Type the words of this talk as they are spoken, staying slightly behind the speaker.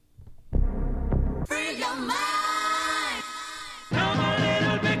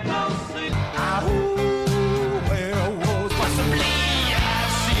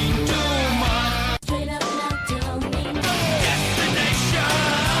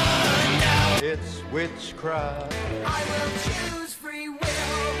witchcraft. I will choose free will.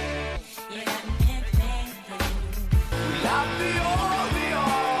 Not the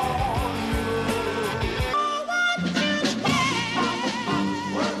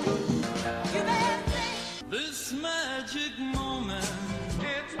This magic moment.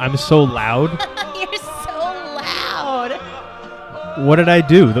 I'm so loud. You're so loud. What did I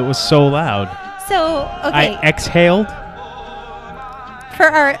do that was so loud? So, okay. I exhaled.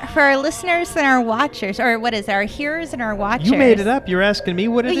 For our listeners and our watchers, or what is it, our hearers and our watchers. You made it up. You're asking me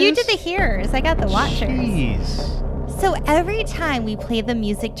what it Well, is? you did the hearers. I got the watchers. Jeez. So every time we play the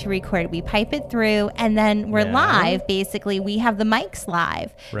music to record, we pipe it through, and then we're live. Basically, we have the mics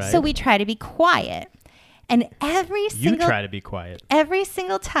live. Right. So we try to be quiet. And You try to be quiet. Every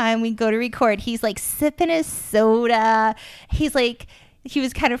single time we go to record, he's like sipping his soda. He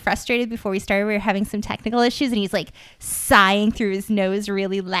was kind of frustrated before we started. We were having some technical issues, and he's like sighing through his nose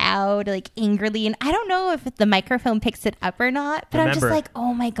really loud, like angrily. And I don't know if the microphone picks it up or not, but I'm just like,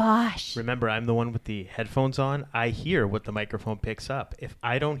 oh my gosh. Remember, I'm the one with the headphones on. I hear what the microphone picks up. If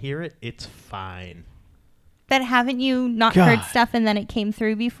I don't hear it, it's fine. But haven't you not heard stuff and then it came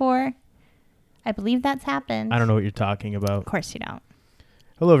through before? I believe that's happened. I don't know what you're talking about. Of course you don't.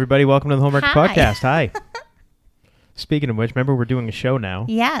 Hello, everybody. Welcome to the Homework Hi. Podcast. Hi. Speaking of which, remember, we're doing a show now.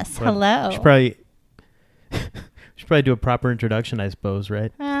 Yes. Well, hello. We should probably do a proper introduction, I suppose,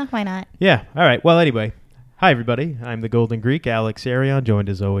 right? Why not? Yeah. All right. Well, anyway. Hi, everybody. I'm the Golden Greek, Alex Arion, joined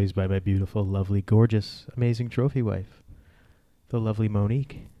as always by my beautiful, lovely, gorgeous, amazing trophy wife, the lovely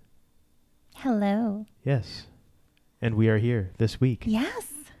Monique. Hello. Yes. And we are here this week. Yes.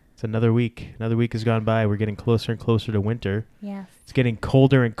 It's another week. Another week has gone by. We're getting closer and closer to winter. Yes. It's getting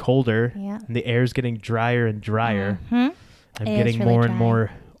colder and colder. Yeah. And the air's getting drier and drier. Mm-hmm. I'm getting really more and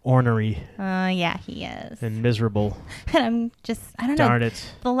more ornery. Yeah, he is. And miserable. And I don't know. Darn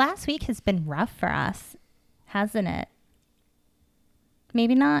it. The last week has been rough for us, hasn't it?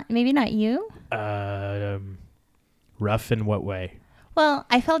 Maybe not you? Rough in what way? Well,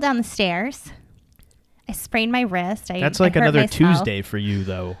 I fell down the stairs. I sprained my wrist. That's like I hurt another myself. Tuesday for you,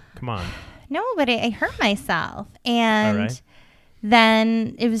 though. Come on. No, but I hurt myself. And All right.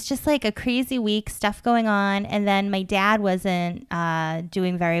 then it was just like a crazy week, stuff going on. And then my dad wasn't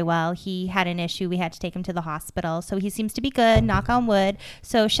doing very well. He had an issue. We had to take him to the hospital. So he seems to be good, knock on wood.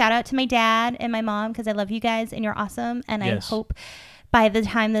 So shout out to my dad and my mom, because I love you guys and you're awesome. And Yes. I hope by the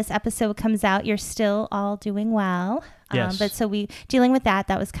time this episode comes out, you're still all doing well. Yes. But so dealing with that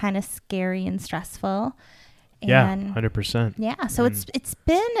was kind of scary and stressful. Yeah, And 100%. yeah, so it's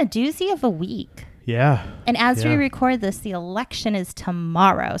been a doozy of a week. Yeah. And as we record this, the election is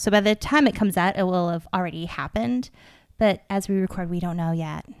tomorrow. So by the time it comes out, it will have already happened. But as we record, we don't know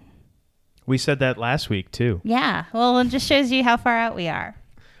yet. We said that last week, too. Yeah. Well, it just shows you how far out we are.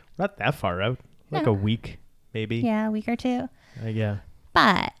 Not that far out. Like a week, maybe. Yeah, a week or two. Yeah.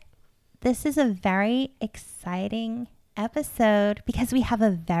 But this is a very exciting episode because we have a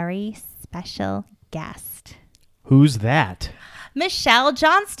very special guest. Who's that? Michelle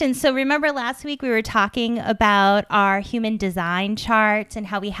Johnston. So remember last week we were talking about our human design charts and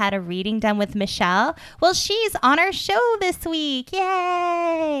how we had a reading done with Michelle. Well, she's on our show this week.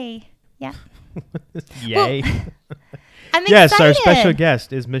 Yay. Yeah. Yay. Well, I'm yes, excited. our special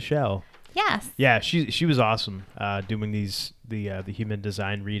guest is Michelle. Yes. Yeah, she was awesome doing the human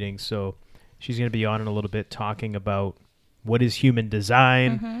design readings. So she's going to be on in a little bit talking about what is human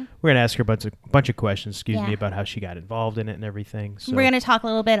design. Mm-hmm. We're going to ask her a bunch of questions, about how she got involved in it and everything. So We're going to talk a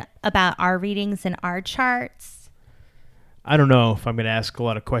little bit about our readings and our charts. I don't know if I'm going to ask a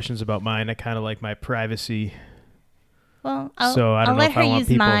lot of questions about mine. I kind of like my privacy. Well, I'll let her use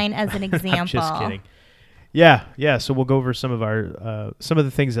mine as an example. I'm just kidding. Yeah. So we'll go over some of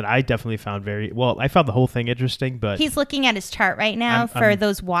the things that I definitely found I found the whole thing interesting, but he's looking at his chart right now for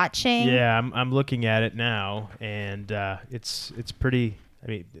those watching. Yeah, I'm looking at it now, and it's pretty. I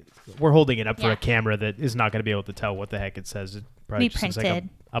mean, we're holding it up for a camera that is not going to be able to tell what the heck it says. It probably just looks like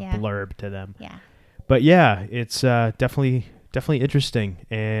a blurb to them. Yeah. But yeah, it's definitely interesting,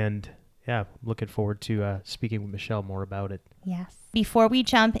 and yeah, I'm looking forward to speaking with Michelle more about it. Yes. Before we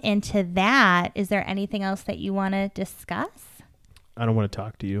jump into that, is there anything else that you want to discuss? I don't want to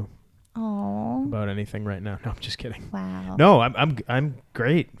talk to you about anything right now. No, I'm just kidding. Wow. No, I'm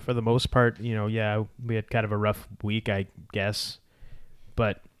great for the most part. We had kind of a rough week, I guess,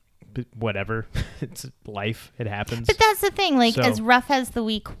 but whatever. It's life. It happens. But that's the thing. As rough as the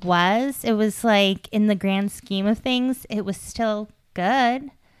week was, it was like in the grand scheme of things, it was still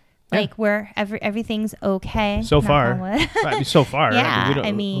good. Like where everything's okay. So knock far. on wood. Right, so far. Yeah,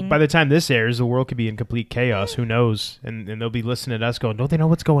 I mean, by the time this airs, the world could be in complete chaos. Who knows? And they'll be listening to us going, don't they know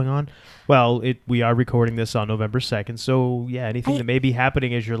what's going on? Well, we are recording this on November 2nd. So, yeah, anything that may be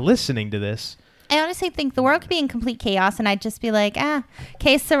happening as you're listening to this. I honestly think the world could be in complete chaos, and I'd just be like,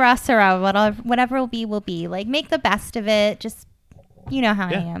 que sera, sera. Whatever will be. Like, make the best of it. Just, you know how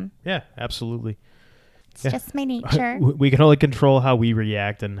I am. Yeah, absolutely. It's just my nature. We can only control how we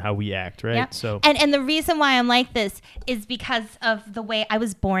react and how we act, right? Yep. So, and the reason why I'm like this is because of the way I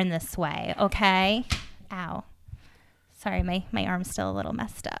was born this way, okay? Ow. Sorry, my arm's still a little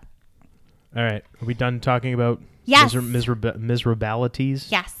messed up. All right. Are we done talking about miserabilities?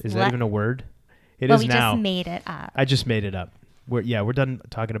 Yes. Is that even a word? It is now. We just made it up. I just made it up. We're done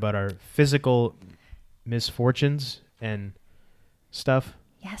talking about our physical misfortunes and stuff.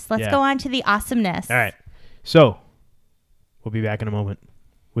 Yes, let's go on to the awesomeness. All right. So, we'll be back in a moment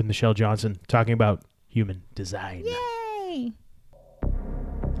with Michelle Johnston talking about human design. Yay!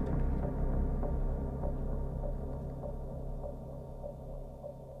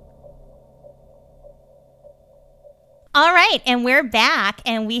 All right, and we're back,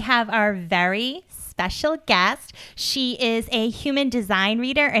 and we have our very special guest. She is a human design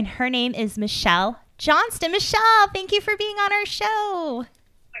reader, and her name is Michelle Johnston. Michelle, thank you for being on our show. Oh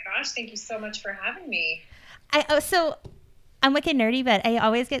my gosh, thank you so much for having me. So I'm wicked nerdy, but I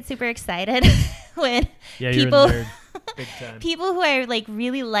always get super excited when you're people, a nerd. Big time. people who I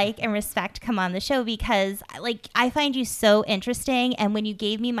really like and respect come on the show because I find you so interesting. And when you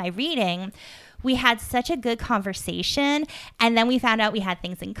gave me my reading, we had such a good conversation, and then we found out we had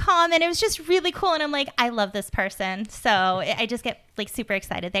things in common. It was just really cool, and I'm like, I love this person. So I just get super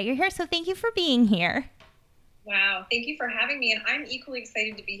excited that you're here. So thank you for being here. Wow, thank you for having me, and I'm equally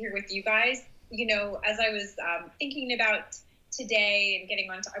excited to be here with you guys. You know, as I was thinking about today and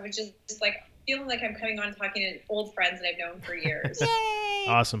getting on, I was just feeling like I'm coming on talking to old friends that I've known for years. Yay!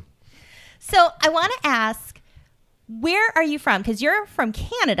 Awesome. So I want to ask, where are you from? Because you're from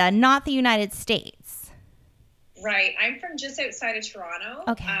Canada, not the United States. Right. I'm from just outside of Toronto.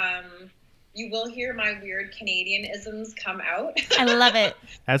 Okay. You will hear my weird Canadian-isms come out. I love it.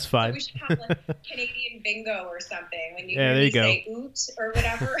 That's fine. So we should have Canadian bingo or something when you there you go. say oot or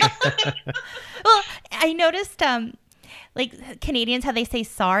whatever. Well, I noticed Canadians, how they say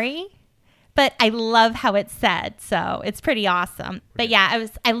sorry, but I love how it's said. So it's pretty awesome. But yeah,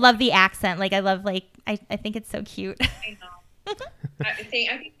 I love the accent. I think it's so cute. I know. I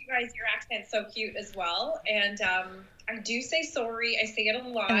think you guys, your accent's so cute as well. And I do say sorry. I say it a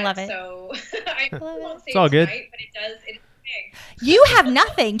lot. I love it. So I won't say it's all good. Tonight, but it's big. You have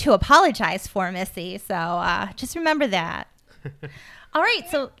nothing to apologize for, Missy. So just remember that. All right.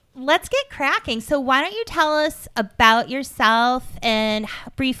 So let's get cracking. So why don't you tell us about yourself and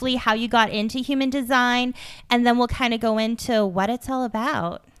briefly how you got into human design, and then we'll kind of go into what it's all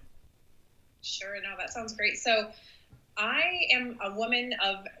about. Sure. No, that sounds great. So I am a woman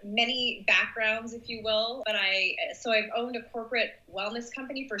of many backgrounds, if you will, but I've owned a corporate wellness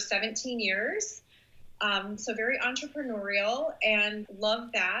company for 17 years. So very entrepreneurial and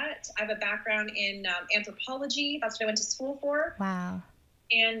love that. I have a background in anthropology. That's what I went to school for. Wow.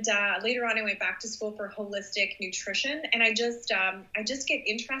 And later on, I went back to school for holistic nutrition. And I just get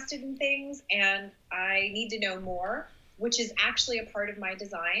interested in things, and I need to know more, which is actually a part of my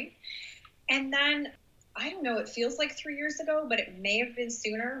design. And then, I don't know, it feels like 3 years ago, but it may have been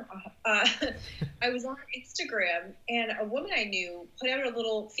sooner. I was on Instagram, and a woman I knew put out a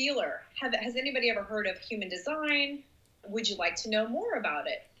little feeler. Has anybody ever heard of human design? Would you like to know more about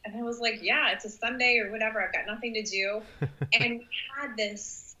it? And I was like, yeah, it's a Sunday or whatever. I've got nothing to do. And we had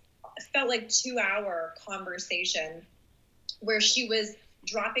this, it felt like 2-hour conversation where she was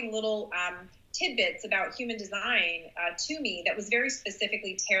dropping little tidbits about human design to me that was very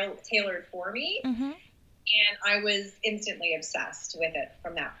specifically tailored for me. Mm-hmm. And I was instantly obsessed with it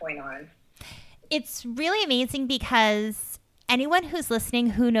from that point on. It's really amazing because anyone who's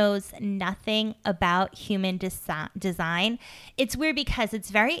listening who knows nothing about human design, it's weird because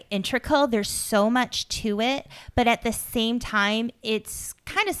it's very integral. There's so much to it, but at the same time, it's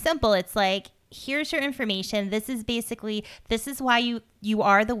kind of simple. It's like, here's your information. This is why you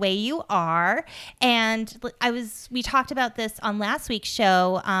are the way you are. And we talked about this on last week's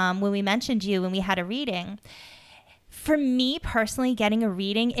show when we mentioned you when we had a reading. For me personally, getting a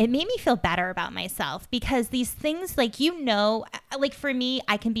reading, it made me feel better about myself because these things, for me,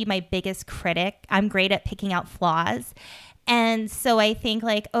 I can be my biggest critic. I'm great at picking out flaws. And so I think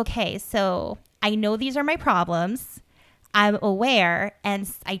okay, so I know these are my problems. I'm aware, and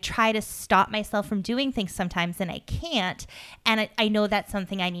I try to stop myself from doing things sometimes, and I can't. And I know that's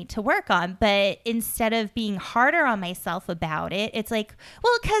something I need to work on. But instead of being harder on myself about it, it's like,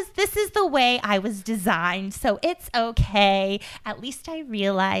 well, because this is the way I was designed, so it's okay. At least I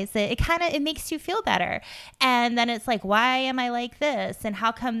realize it. It makes you feel better. And then it's like, why am I like this? And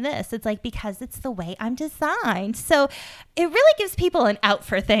how come this? It's like, because it's the way I'm designed. So it really gives people an out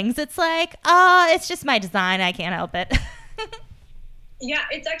for things. It's like, it's just my design. I can't help it. Yeah,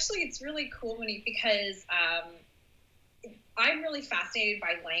 it's really cool, Monique, because I'm really fascinated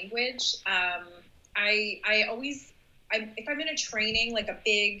by language. If I'm in a training, like a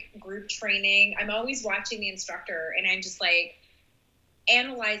big group training, I'm always watching the instructor, and I'm just like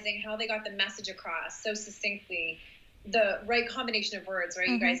analyzing how they got the message across so succinctly, the right combination of words, right?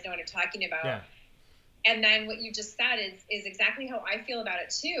 Mm-hmm. You guys know what I'm talking about. Yeah. And then what you just said is exactly how I feel about it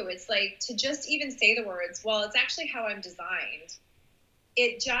too. It's like, to just even say the words, well, it's actually how I'm designed.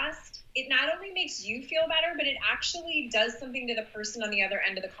 It not only makes you feel better, but it actually does something to the person on the other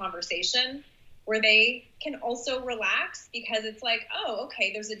end of the conversation, where they can also relax, because it's like, oh,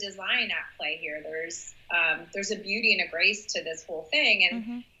 okay, there's a design at play here. There's a beauty and a grace to this whole thing. And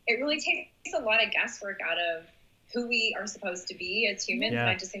mm-hmm. It really takes a lot of guesswork out of who we are supposed to be as humans. Yeah. And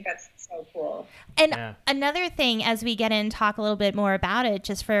I just think that's so cool. And another thing, as we get in and talk a little bit more about it,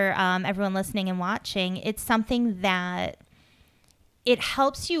 just for everyone listening and watching, it's something that it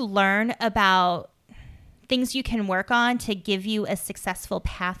helps you learn about things you can work on to give you a successful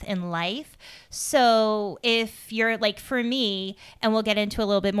path in life. So if you're like, for me, and we'll get into a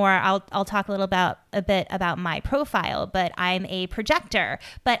little bit more, I'll talk a bit about my profile, but I'm a projector,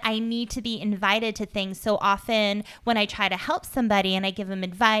 but I need to be invited to things. So often when I try to help somebody and I give them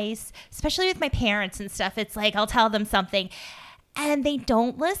advice, especially with my parents and stuff, it's like, I'll tell them something and they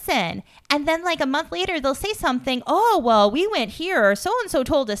don't listen. And then like a month later, they'll say something, oh, well, we went here, or so-and-so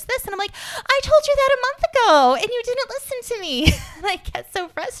told us this. And I'm like, I told you that a month ago and you didn't listen to me. And I get so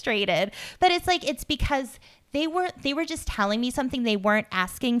frustrated. But it's like, it's because they were just telling me something. They weren't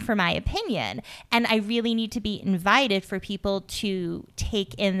asking for my opinion. And I really need to be invited for people to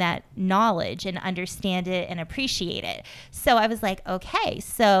take in that knowledge and understand it and appreciate it. So I was like, okay,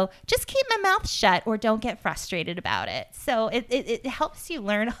 so just keep my mouth shut or don't get frustrated about it. So it helps you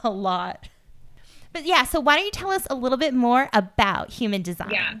learn a lot. But yeah, so why don't you tell us a little bit more about human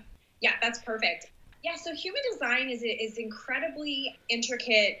design? Yeah, that's perfect. Yeah, so human design is incredibly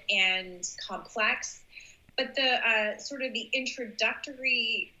intricate and complex. But the sort of the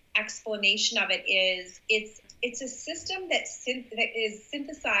introductory explanation of it is it's a system that is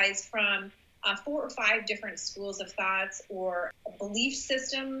synthesized from 4 or 5 different schools of thoughts or belief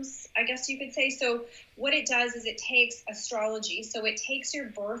systems, I guess you could say. So what it does is it takes astrology. So it takes your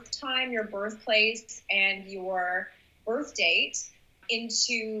birth time, your birthplace, and your birth date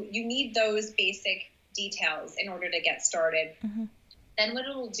you need those basic details in order to get started. Mm-hmm. Then what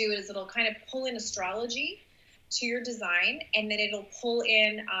it'll do is it'll kind of pull in astrology to your design, and then it'll pull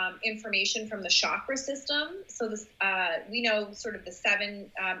in information from the chakra system. So this, we know sort of the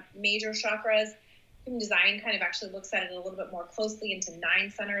 7 major chakras. Human design kind of actually looks at it a little bit more closely into 9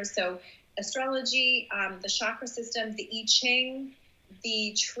 centers. So astrology, the chakra system, the I Ching,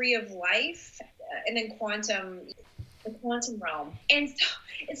 the tree of life, and then the quantum realm. And so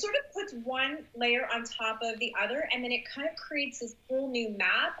it sort of puts one layer on top of the other, and then it kind of creates this whole new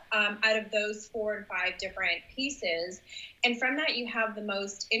map out of those 4 and 5 different pieces. And from that, you have the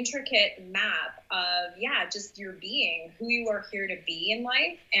most intricate map of, just your being, who you are here to be in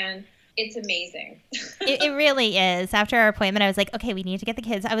life. And it's amazing. It really is. After our appointment, I was like, okay, we need to get the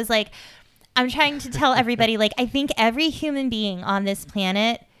kids. I was like, I'm trying to tell everybody, like, I think every human being on this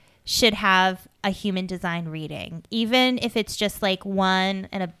planet should have a human design reading, even if it's just like one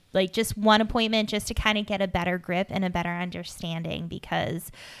appointment, just to kind of get a better grip and a better understanding,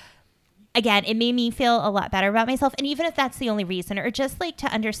 because again, it made me feel a lot better about myself. And even if that's the only reason, or just like to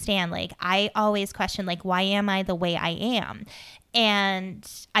understand, like, I always question, like, why am I the way I am? And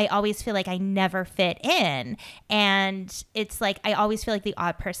I always feel like I never fit in. And it's like, I always feel like the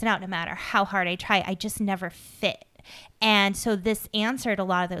odd person out. No matter how hard I try, I just never fit. And so this answered a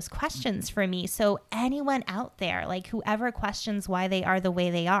lot of those questions for me. So anyone out there, like, whoever questions why they are the way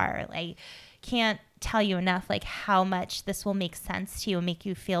they are, like, can't tell you enough, like, how much this will make sense to you and make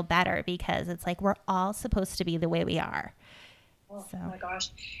you feel better, because it's like, we're all supposed to be the way we are. Oh my gosh.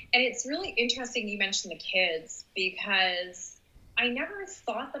 And it's really interesting you mentioned the kids, because I never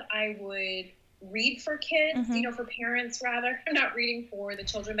thought that I would read for kids, mm-hmm. For parents rather. I'm not reading for the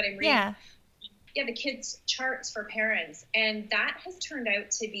children, but I'm reading the kids' charts for parents. And that has turned out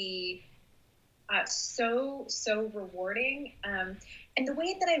to be so rewarding. And the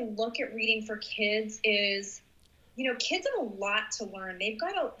way that I look at reading for kids is, kids have a lot to learn. They've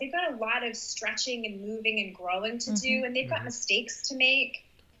got a lot of stretching and moving and growing to do, and they've got mistakes to make,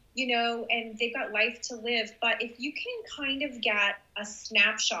 and they've got life to live. But if you can kind of get a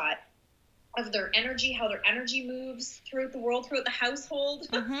snapshot of their energy, how their energy moves throughout the world, throughout the household,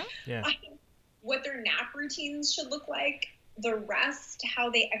 what their nap routines should look like, the rest, how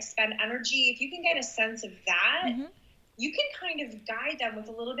they expend energy, if you can get a sense of that, you can kind of guide them with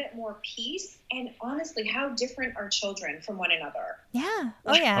a little bit more peace. And honestly, how different are children from one another? Yeah.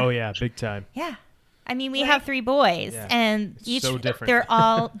 Oh, yeah. Oh, yeah. Big time. Yeah. I mean, we have 3 boys, and each so different. They're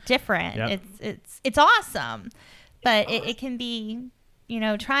all different. Yep. It's awesome, but it can be,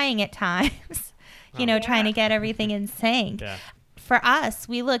 trying at times, trying to get everything in sync. Yeah. For us,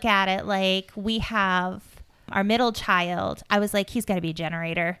 we look at it like we have our middle child. I was like, he's got to be a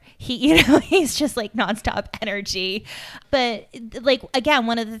generator. He's just like nonstop energy. But like, again,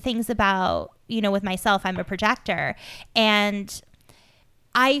 one of the things about, with myself, I'm a projector, and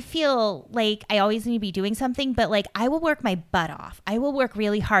I feel like I always need to be doing something, but like I will work my butt off. I will work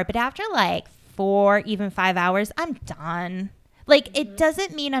really hard, but after like 4, even 5 hours, I'm done. Like, it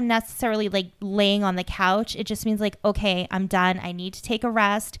doesn't mean I'm necessarily like laying on the couch. It just means like, okay, I'm done. I need to take a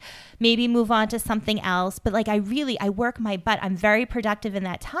rest, maybe move on to something else. But like, I work my butt. I'm very productive in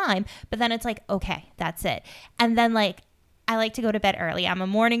that time. But then it's like, okay, that's it. And then like, I like to go to bed early. I'm a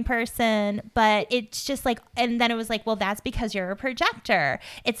morning person, but it's just like, and then it was like, well, that's because you're a projector.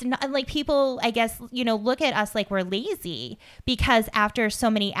 It's not like people, I guess, look at us like we're lazy because after so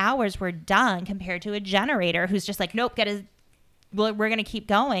many hours, we're done compared to a generator who's just like, nope, we're going to keep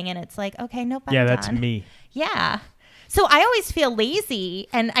going. And it's like, okay, nope, I'm done. Yeah, that's me. Yeah. So I always feel lazy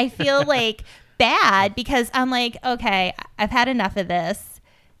and I feel like bad because I'm like, okay, I've had enough of this.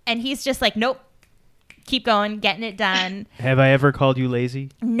 And he's just like, nope. Keep going, getting it done. Have I ever called you lazy?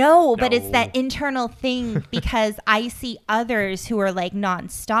 No, but it's that internal thing because I see others who are like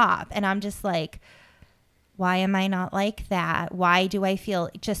nonstop and I'm just like, why am I not like that? Why do I feel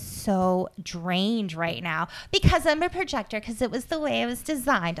just so drained right now? Because I'm a projector, because it was the way I was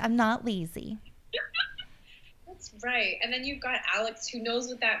designed. I'm not lazy. That's right. And then you've got Alex who knows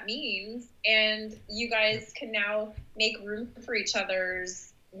what that means, and you guys can now make room for each other's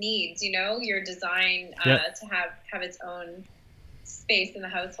needs, your design to have its own space in the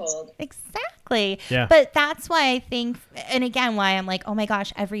household. Exactly. Yeah. But that's why I think, and again, why I'm like, oh my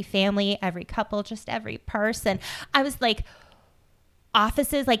gosh, every family, every couple, just every person. I was like,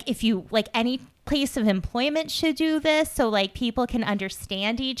 offices, like if you, like any place of employment should do this so like people can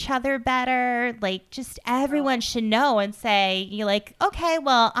understand each other better. Like just everyone should know and say, you're like, okay,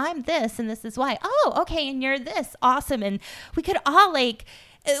 well, I'm this and this is why. Oh, okay. And you're this. Awesome. And we could all like,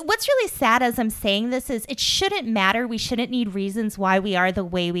 what's really sad as I'm saying this is it shouldn't matter. We shouldn't need reasons why we are the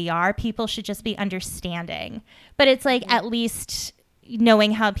way we are. People should just be understanding. But it's like at least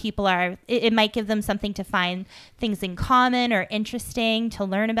knowing how people are, it might give them something to find things in common or interesting to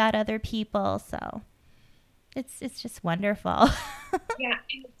learn about other people. So it's just wonderful. Yeah,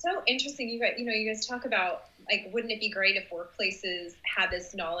 and it's so interesting. You guys talk about like, wouldn't it be great if workplaces had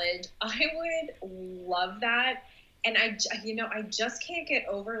this knowledge? I would love that. And I just can't get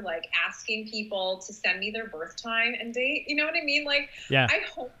over like asking people to send me their birth time and date. You know what I mean? Like, yeah. I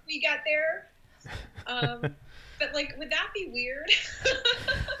hope we get there. But like, would that be weird?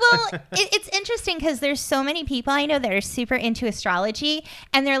 Well, it's interesting because there's so many people I know that are super into astrology,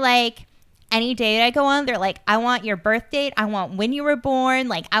 and they're like, any date I go on, they're like, I want your birth date. I want when you were born.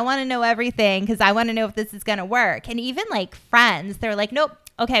 Like, I want to know everything because I want to know if this is going to work. And even like friends, they're like, nope.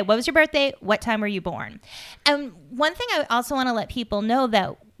 Okay, what was your birthday? What time were you born? And one thing I also want to let people know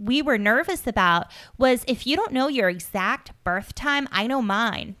that we were nervous about was if you don't know your exact birth time, I know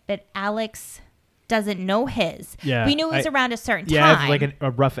mine, but Alex doesn't know his. Yeah, we knew it was around a certain time. Yeah, I have like a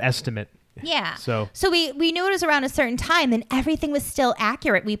rough estimate. Yeah. So we knew it was around a certain time and everything was still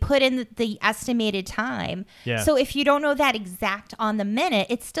accurate. We put in the estimated time. Yeah. So if you don't know that exact on the minute,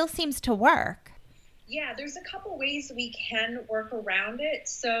 it still seems to work. Yeah, there's a couple ways we can work around it.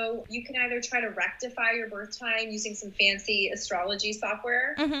 So you can either try to rectify your birth time using some fancy astrology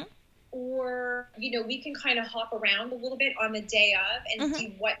software, or, we can kind of hop around a little bit on the day of and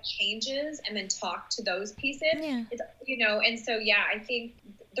see what changes and then talk to those pieces. Yeah. It's, and so, yeah, I think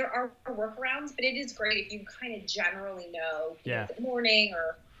there are workarounds, but it is great if you kind of generally know, is it morning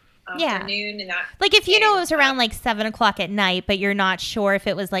or afternoon and that. Like if you know it was around like 7:00 at night, but you're not sure if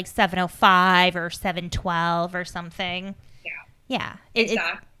it was like 7:05 or 7:12 or something. Yeah. Yeah.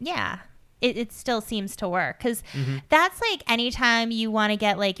 Exactly. Yeah. it still seems to work. Because that's like anytime you want to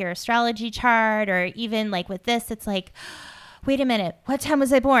get like your astrology chart, or even like with this, it's like, wait a minute, what time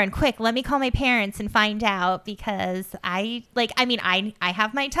was I born? Quick, let me call my parents and find out, because I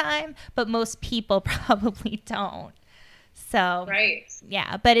have my time, but most people probably don't. So, Right.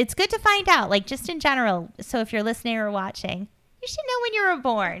 yeah, but it's good to find out, like just in general. So if you're listening or watching, you should know when you were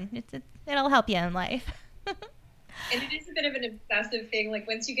born. It'll help you in life. And it is a bit of an obsessive thing. Like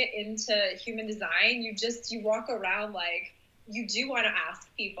once you get into human design, you walk around like you do want to ask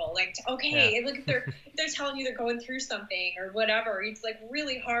people like, okay, look, if they're telling you they're going through something or whatever, it's like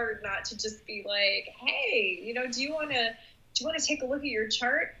really hard not to just be like, hey, do you want to take a look at your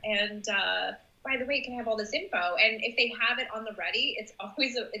chart? And by the way, can I have all this info? And if they have it on the ready, it's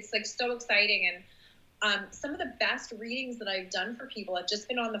always it's like so exciting. And some of the best readings that I've done for people have just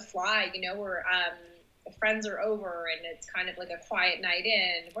been on the fly, where friends are over and it's kind of like a quiet night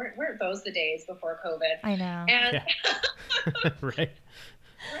in. Weren't those the days before COVID? I know. And Right.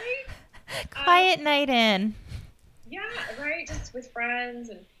 right? Quiet night in. Yeah, right. Just with friends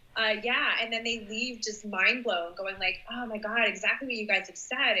and and then they leave just mind blown, going like, oh my God, exactly what you guys have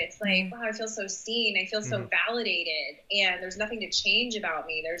said. It's like, wow, I feel so seen. I feel so validated, and there's nothing to change about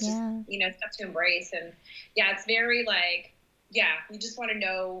me. There's just, stuff to embrace. And it's very like, you just want to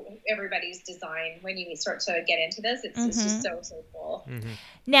know everybody's design when you start to get into this. It's just so cool.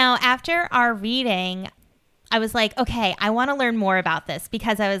 Now, after our reading, I was like, okay, I want to learn more about this,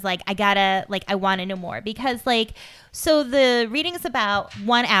 because I was like, I want to know more, because like, so the reading is about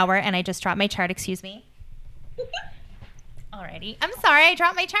 1 hour, and I just dropped my chart, excuse me. Alrighty. I'm sorry, I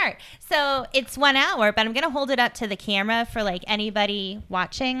dropped my chart. So it's 1 hour, but I'm going to hold it up to the camera for like anybody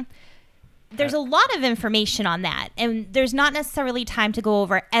watching. There's a lot of information on that, and there's not necessarily time to go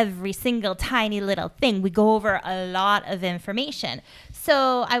over every single tiny little thing. We go over a lot of information.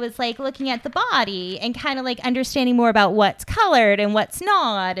 So I was like looking at the body and kind of like understanding more about what's colored and what's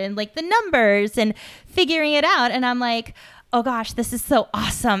not, and like the numbers and figuring it out. And I'm like, oh gosh, this is so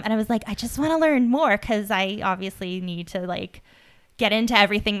awesome. And I was like, I just want to learn more, because I obviously need to like get into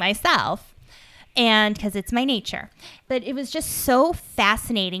everything myself. And because it's my nature. But it was just so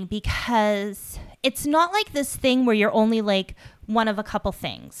fascinating, because it's not like this thing where you're only like one of a couple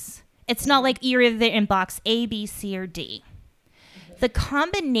things. It's not like you're either in box A, B, C, or D. The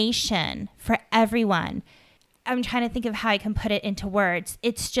combination for everyone, I'm trying to think of how I can put it into words.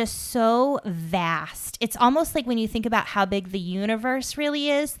 It's just so vast. It's almost like when you think about how big the universe really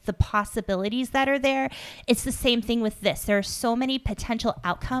is, the possibilities that are there. It's the same thing with this. There are so many potential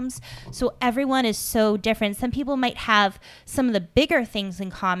outcomes. So everyone is so different. Some people might have some of the bigger things in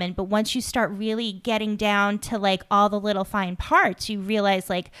common, but once you start really getting down to like all the little fine parts, you realize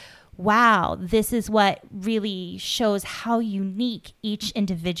like, wow, this is what really shows how unique each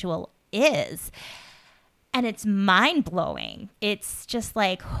individual is. And it's mind-blowing. It's just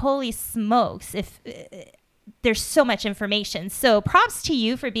like, holy smokes, if there's so much information. So props to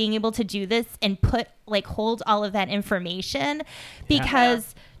you for being able to do this and hold all of that information,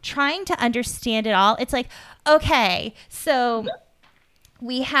 because trying to understand it all, it's like, okay, so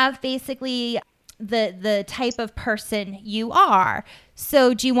we have basically the type of person you are.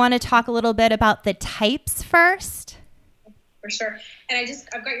 So do you want to talk a little bit about the types first? For sure. And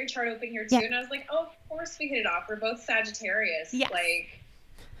I've got your chart open here too. And I was like, oh, of course we hit it off. We're both Sagittarius. Yes.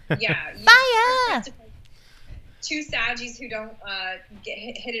 Like, yeah. Fire! Two Saggies who don't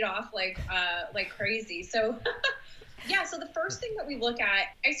hit it off like crazy. So, so the first thing that we look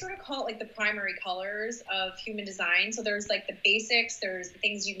at, I sort of call it like the primary colors of human design. So there's like the basics, there's the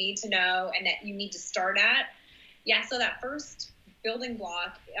things you need to know and that you need to start at. Yeah, so that first building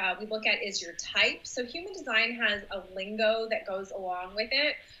block we look at is your type. So human design has a lingo that goes along with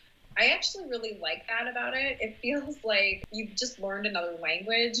it. I actually really like that about it. It feels like you've just learned another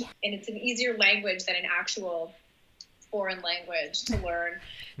language, and it's an easier language than an actual foreign language to learn.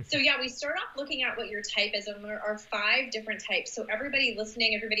 So we start off looking at what your type is, and there are 5 different types. So everybody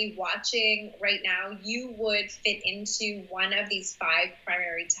listening, everybody watching right now, you would fit into one of these 5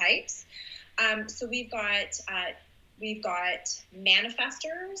 primary types. So we've got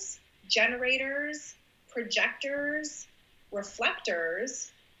manifestors, generators, projectors,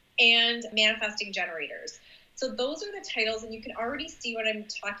 reflectors, and manifesting generators. So those are the titles, and you can already see what I'm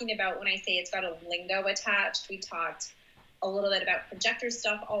talking about when I say it's got a lingo attached. We talked a little bit about projector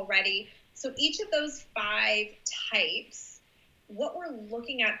stuff already. So each of those 5 types, what we're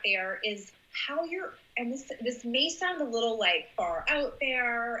looking at there is how you're, and this may sound a little like far out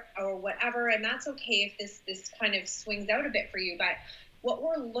there or whatever, and that's okay if this kind of swings out a bit for you, but what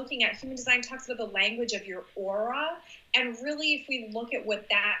we're looking at, human design talks about the language of your aura. And really, if we look at what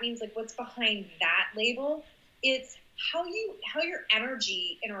that means, like what's behind that label, it's how your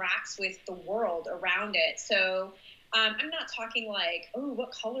energy interacts with the world around it. So I'm not talking like, oh,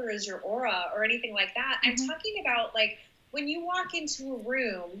 what color is your aura or anything like that. I'm talking about like when you walk into a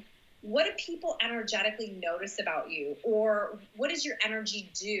room, what do people energetically notice about you? Or what does your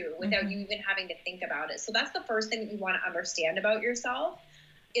energy do without you even having to think about it? So that's the first thing that you want to understand about yourself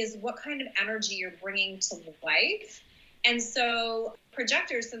is what kind of energy you're bringing to life. And so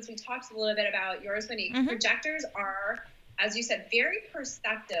projectors, since we talked a little bit about yours, Monique, projectors are, as you said, very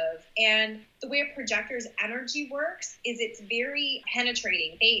perceptive. And the way a projector's energy works is it's very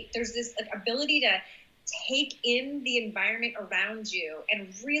penetrating. There's this like, ability to take in the environment around you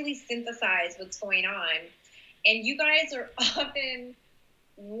and really synthesize what's going on. And you guys are often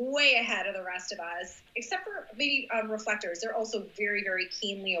way ahead of the rest of us, except for maybe reflectors. They're also very, very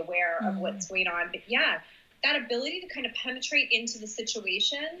keenly aware of what's going on. But yeah, that ability to kind of penetrate into the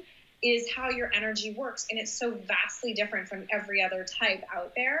situation is how your energy works. And it's so vastly different from every other type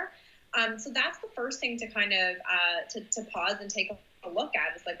out there. So that's the first thing to kind of to pause and take a look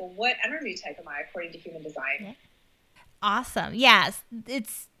at. It's like, well, what energy type am I according to human design? Yeah. Awesome. Yes,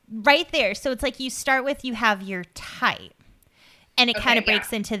 it's right there. So it's like you start with, you have your type, and it kind of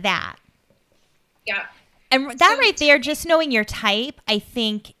breaks into that. Yeah. And that right there, just knowing your type, I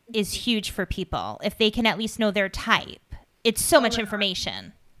think is huge for people. If they can at least know their type, it's so much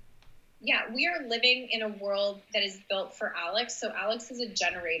information. Yeah, we are living in a world that is built for Alex. So Alex is a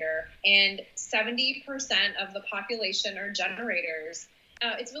generator, and 70% of the population are generators.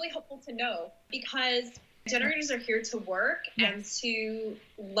 It's really helpful to know because generators are here to work and to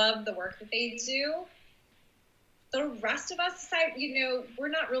love the work that they do. The rest of us, we're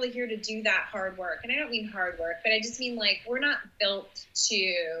not really here to do that hard work. And I don't mean hard work, but I just mean like we're not built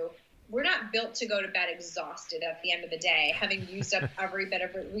to go to bed exhausted at the end of the day, having used up every bit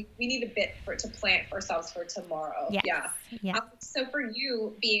of it. We need a bit to plant ourselves for tomorrow. Yes. Yeah. So for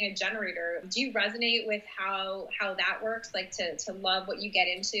you being a generator, do you resonate with how that works? Like to love what you get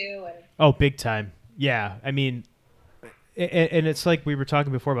into? And Oh, big time. Yeah. I mean, and it's like we were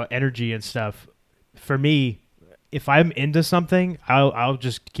talking before about energy and stuff. For me, if I'm into something, I'll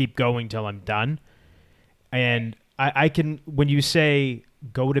just keep going till I'm done. And I can, when you say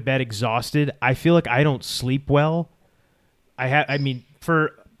go to bed exhausted, I feel like I don't sleep well. I mean,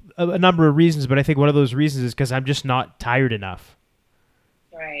 for a number of reasons, but I think one of those reasons is because I'm just not tired enough.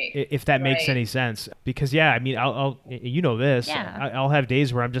 Right. If that makes any sense. Because yeah, I mean, I'll you know this. Yeah. I'll have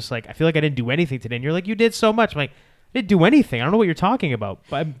days where I'm just like, I feel like I didn't do anything today, and you're like, you did so much. I'm like, I didn't do anything. I don't know what you're talking about.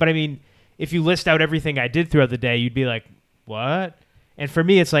 But I mean, if you list out everything I did throughout the day, you'd be like, what? And for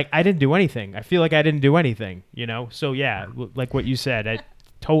me, it's like, I didn't do anything. I feel like I didn't do anything, you know? So yeah, like what you said,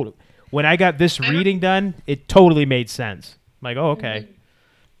 when I got this reading done, it totally made sense. I'm like, oh, okay.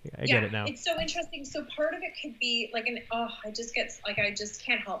 I get it now. It's so interesting. So part of it could be like I just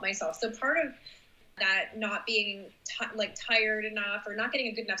can't help myself. So part of that not being tired enough or not getting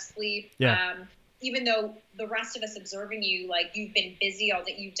a good enough sleep, even though the rest of us observing you, like you've been busy all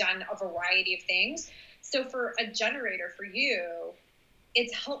day, you've done a variety of things. So for a generator, for you,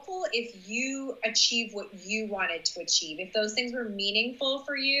 it's helpful if you achieve what you wanted to achieve. If those things were meaningful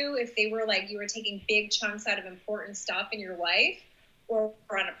for you, if they were like you were taking big chunks out of important stuff in your life or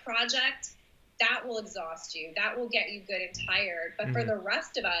on a project, that will exhaust you. That will get you good and tired. But for the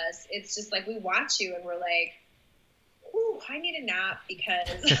rest of us, it's just like we watch you and we're like, ooh, I need a nap because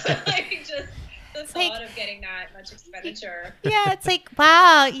like just the thought of getting that much expenditure. Yeah, it's like,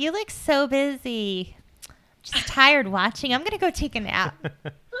 wow, you look so busy. Just tired watching. I'm going to go take a nap.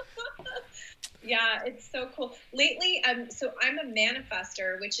 Yeah, it's so cool. Lately, so I'm a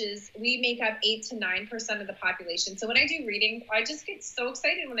manifester, which is we make up 8 to 9% of the population. So when I do reading, I just get so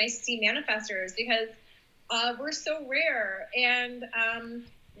excited when I see manifestors because we're so rare and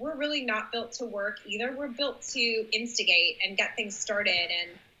we're really not built to work either. We're built to instigate and get things started and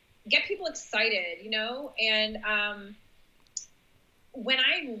get people excited, you know? And when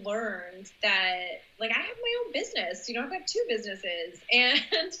I learned that, like, I have my own business, you know, I've got 2 businesses, and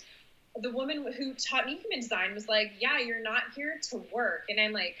the woman who taught me human design was like, yeah, you're not here to work. And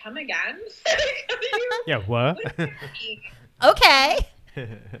I'm like, come again? Yeah, what? Okay.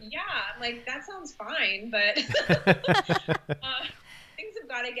 Yeah, I'm like, that sounds fine, but things have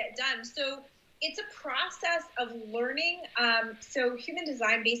got to get done. So it's a process of learning. So human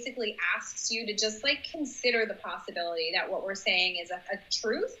design basically asks you to just like consider the possibility that what we're saying is a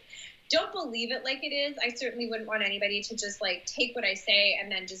truth. Don't believe it like it is. I certainly wouldn't want anybody to just like take what I say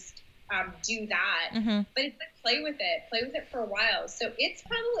and then just do that. Mm-hmm. But it's like play with it for a while. So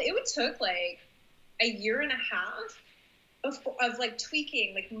it would took like a year and a half of like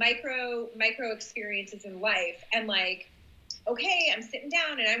tweaking, like micro experiences in life, and like, okay, I'm sitting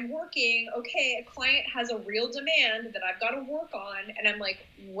down and I'm working. Okay, a client has a real demand that I've got to work on. And I'm like,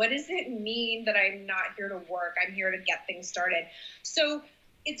 what does it mean that I'm not here to work? I'm here to get things started. So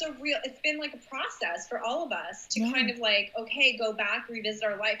it's been like a process for all of us to kind of like, okay, go back, revisit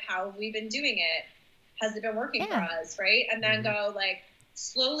our life. How have we been doing it? Has it been working for us? Right. And then go like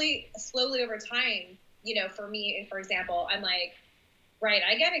slowly over time, you know, for me, for example, I'm like, right,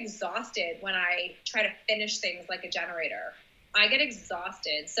 I get exhausted when I try to finish things like a generator. I get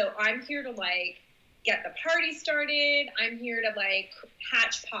exhausted. So I'm here to like get the party started. I'm here to like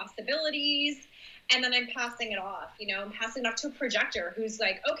hatch possibilities. And then I'm passing it off, you know, I'm passing it off to a projector who's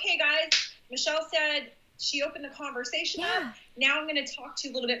like, okay, guys, Michelle said she opened the conversation up. Now I'm going to talk to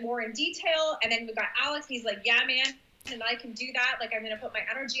you a little bit more in detail. And then we've got Alex. He's like, yeah, man. And I can do that. Like, I'm going to put my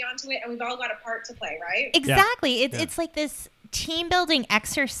energy onto it. And we've all got a part to play, right? Exactly. It's like this team building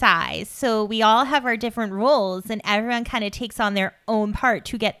exercise. So we all have our different roles and everyone kind of takes on their own part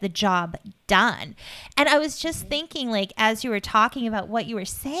to get the job done. And I was just thinking, like, as you were talking about what you were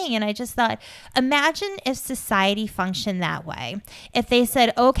saying, and I just thought, imagine if society functioned that way. If they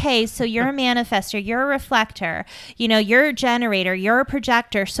said, okay, so you're a manifestor, you're a reflector, you know, you're a generator, you're a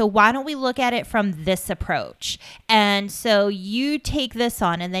projector. So why don't we look at it from this approach? And so you take this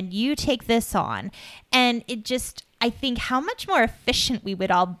on and then you take this on. And it just, I think how much more efficient we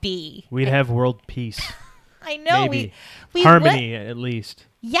would all be. We'd have world peace. I know. Maybe. We harmony, would, at least.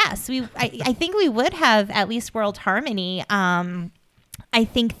 Yes, I think we would have at least world harmony. I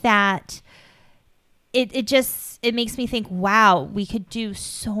think that it makes me think, wow, we could do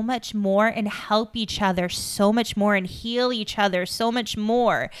so much more and help each other so much more and heal each other so much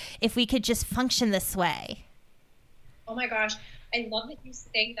more if we could just function this way. Oh my gosh. I love that you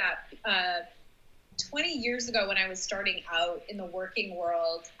say that. 20 years ago when I was starting out in the working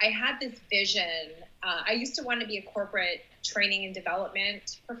world, I had this vision. I used to want to be a corporate training and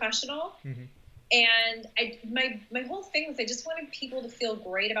development professional. Mm-hmm. And my whole thing was I just wanted people to feel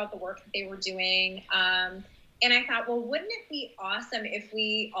great about the work that they were doing. And I thought, well, wouldn't it be awesome if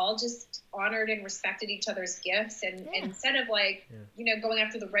we all just honored and respected each other's gifts and instead of like, you know, going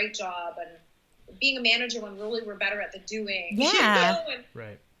after the right job and being a manager when really we're better at the doing. Yeah. You know? And,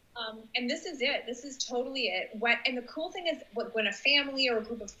 right. And this is it. This is totally it. And the cool thing is when a family or a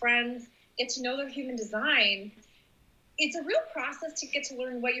group of friends get to know their human design, it's a real process to get to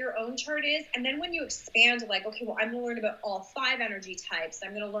learn what your own chart is. And then when you expand, like, okay, well, I'm going to learn about all 5 energy types.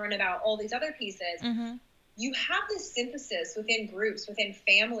 I'm going to learn about all these other pieces. Mm-hmm. You have this synthesis within groups, within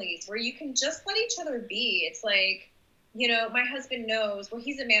families, where you can just let each other be. It's like, you know, my husband knows, well,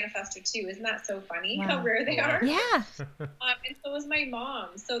 he's a manifestor too. Isn't that so funny how rare they are? Yeah. And so is my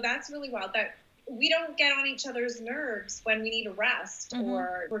mom. So that's really wild that we don't get on each other's nerves when we need a rest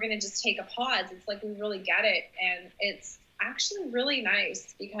or we're going to just take a pause. It's like we really get it. And it's actually really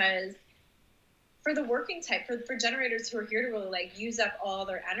nice because for the working type, for generators who are here to really like use up all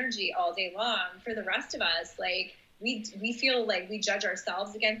their energy all day long, for the rest of us, like we feel like we judge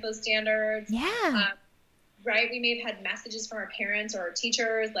ourselves against those standards. Yeah. Right. We may have had messages from our parents or our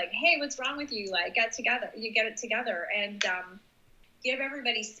teachers like, hey, what's wrong with you? Like, get it together and give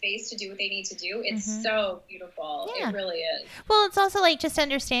everybody space to do what they need to do. It's so beautiful. Yeah. It really is. Well, it's also like just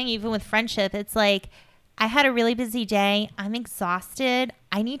understanding, even with friendship, it's like I had a really busy day. I'm exhausted.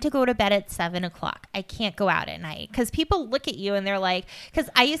 I need to go to bed at 7:00. I can't go out at night because people look at you and they're like, because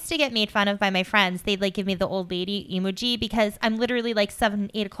I used to get made fun of by my friends. They'd like give me the old lady emoji because I'm literally like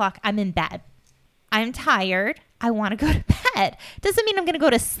 7, 8 o'clock. I'm in bed. I'm tired. I want to go to bed. Doesn't mean I'm going to go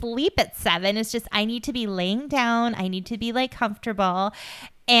to sleep at 7. It's just I need to be laying down. I need to be like comfortable.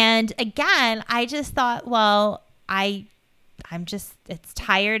 And again, I just thought, well, it's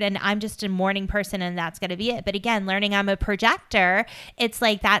tired and I'm just a morning person and that's going to be it. But again, learning I'm a projector, it's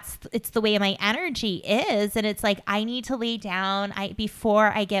like it's the way my energy is. And it's like I need to lay down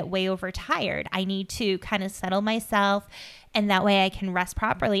before I get way overtired. I need to kind of settle myself. And that way I can rest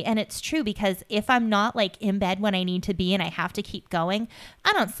properly. And it's true because if I'm not like in bed when I need to be and I have to keep going,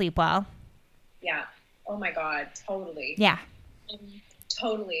 I don't sleep well. Yeah. Oh my God. Totally. Yeah.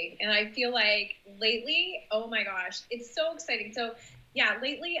 Totally. And I feel like lately, oh my gosh, it's so exciting. So yeah,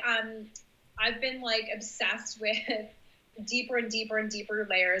 lately, I've been like obsessed with deeper and deeper and deeper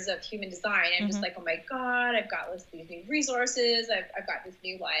layers of human design. I'm just like, oh my God, I've got these new resources. I've got this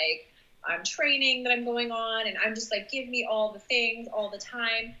new training that I'm going on. And I'm just like, give me all the things all the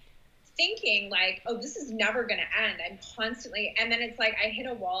time. thinking like, oh, this is never going to end. I'm constantly, and then it's like I hit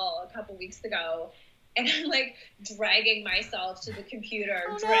a wall a couple weeks ago, and I'm like dragging myself to the computer,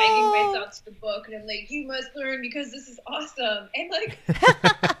 dragging myself to the book, and I'm like, you must learn because this is awesome. And like,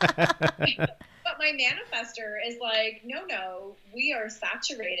 but my manifester is like, no, we are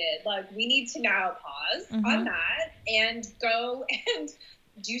saturated. Like, we need to now pause on that and go and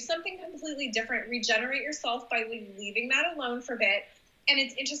do something completely different. Regenerate yourself by leaving that alone for a bit. And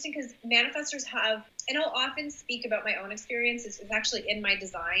it's interesting because manifestors have, and I'll often speak about my own experience. It's actually in my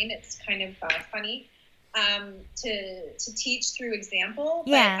design. It's kind of funny to teach through example.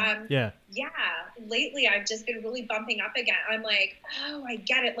 Yeah. But, lately I've just been really bumping up again. I'm like, oh, I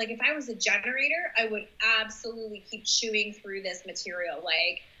get it. Like, if I was a generator, I would absolutely keep chewing through this material,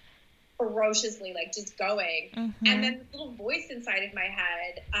 like ferociously, like just going. And then this little voice inside of my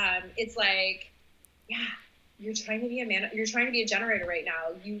head, it's like, yeah, you're trying to be you're trying to be a generator right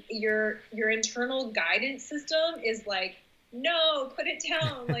now. Your internal guidance system is like, no, put it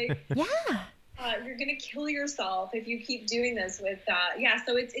down. Like, you're going to kill yourself if you keep doing this with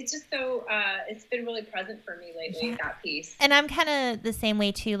so it's just so it's been really present for me lately, that piece. And I'm kind of the same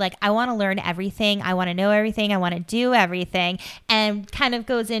way too. Like, I want to learn everything, I want to know everything, I want to do everything, and kind of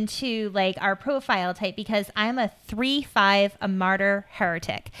goes into like our profile type, because I'm a 3-5, a martyr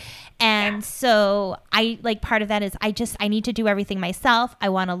heretic. And so I like, part of that is I need to do everything myself. I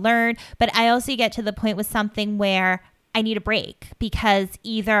want to learn, but I also get to the point with something where I need a break, because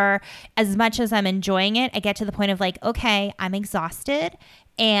either as much as I'm enjoying it, I get to the point of like, okay, I'm exhausted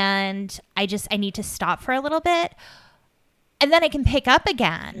and I need to stop for a little bit, and then I can pick up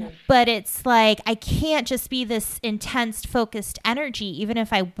again. But it's like, I can't just be this intense, focused energy, even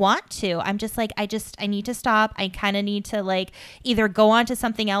if I want to. I'm just like, I need to stop. I kind of need to like either go on to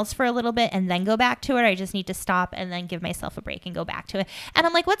something else for a little bit and then go back to it. Or I just need to stop and then give myself a break and go back to it. And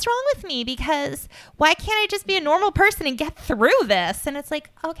I'm like, what's wrong with me? Because why can't I just be a normal person and get through this? And it's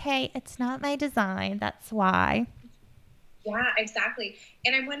like, okay, it's not my design. That's why. Yeah, exactly.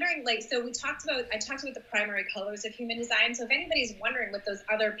 And I'm wondering, like, so I talked about the primary colors of human design. So if anybody's wondering what those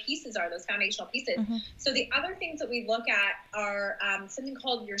other pieces are, those foundational pieces. So the other things that we look at are something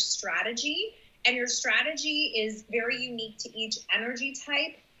called your strategy. And your strategy is very unique to each energy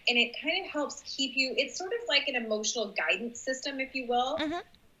type. And it kind of helps keep you, it's sort of like an emotional guidance system, if you will.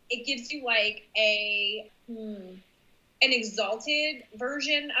 It gives you like an exalted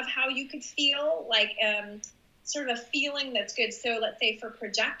version of how you could feel, like, sort of a feeling that's good. So let's say for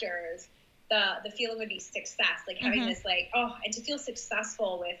projectors, the feeling would be success, like having this like, oh, and to feel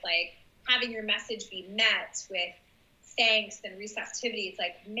successful with like having your message be met with thanks and receptivity. It's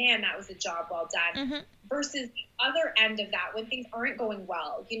like, man, that was a job well done. Versus the other end of that, when things aren't going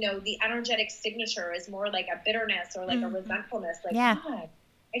well, you know, the energetic signature is more like a bitterness or like a resentfulness, like, God,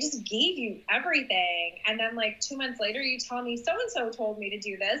 I just gave you everything. And then like 2 months later, you tell me so-and-so told me to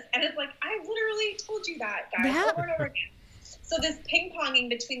do this. And it's like, I literally told you that, guys, over and over again. So this ping-ponging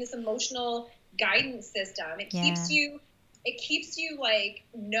between this emotional guidance system, it keeps you like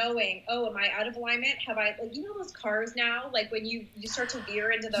knowing, oh, am I out of alignment? Have I, like, you know, those cars now, like when you start to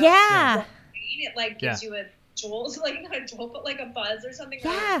veer into the it like gives you a jolt, like not a jolt, but like a buzz or something,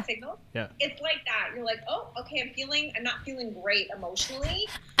 like a signal. It's like that. You're like, oh, okay, I'm not feeling great emotionally.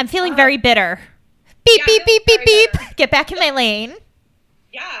 I'm feeling very bitter. Beep, beep, beep, beep, beep. Get back in my lane.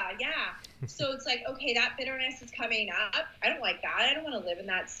 So it's like, okay, that bitterness is coming up. I don't like that. I don't want to live in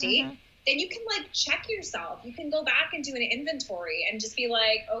that state. Then you can like check yourself. You can go back and do an inventory and just be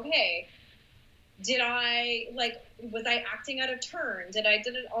like, okay, was I acting out of turn? Did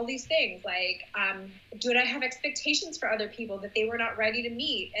all these things? Like, did I have expectations for other people that they were not ready to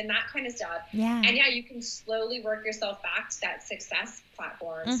meet, and that kind of stuff? And you can slowly work yourself back to that success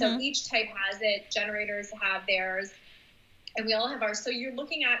platform. So each type has it. Generators have theirs, and we all have ours. So you're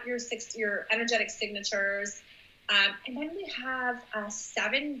looking at your energetic signatures, and then we have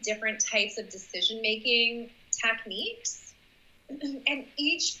 7 different types of decision-making techniques. And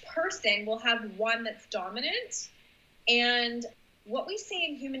each person will have one that's dominant. And what we say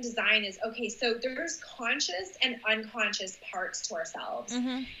in human design is, okay, so there's conscious and unconscious parts to ourselves.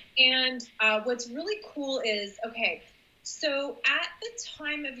 And what's really cool is, okay, so at the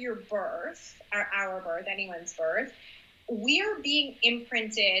time of your birth, or our birth, anyone's birth, we are being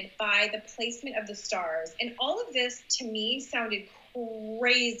imprinted by the placement of the stars. And all of this, to me, sounded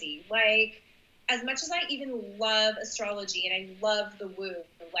crazy. Like, as much as I even love astrology and I love the woo,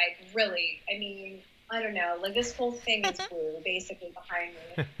 like really, I mean, I don't know, like this whole thing is woo, basically behind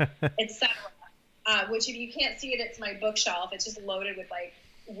me, etc. Which if you can't see it, it's my bookshelf. It's just loaded with like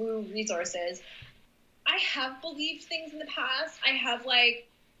woo resources. I have believed things in the past. I have like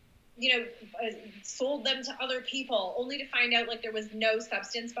sold them to other people only to find out like there was no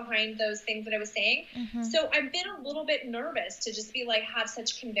substance behind those things that I was saying. So I've been a little bit nervous to just be like, have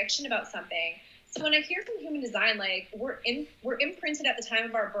such conviction about something. So when I hear from human design, like we're imprinted at the time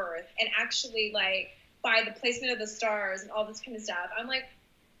of our birth, and actually like by the placement of the stars and all this kind of stuff, I'm like,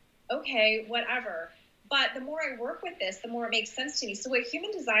 okay, whatever. But the more I work with this, the more it makes sense to me. So what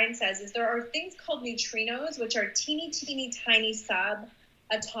human design says is there are things called neutrinos, which are teeny tiny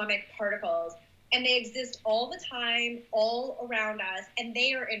subatomic particles, and they exist all the time, all around us, and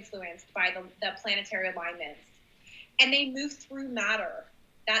they are influenced by the planetary alignments. And they move through matter.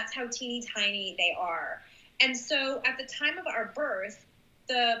 That's how teeny tiny they are. And so at the time of our birth,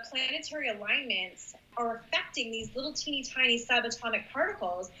 the planetary alignments are affecting these little teeny tiny subatomic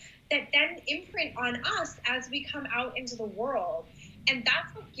particles that then imprint on us as we come out into the world. And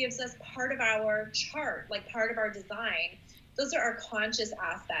that's what gives us part of our chart, like part of our design. Those are our conscious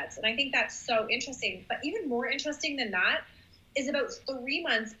assets. And I think that's so interesting. But even more interesting than that is about 3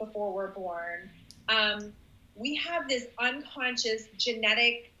 months before we're born, we have this unconscious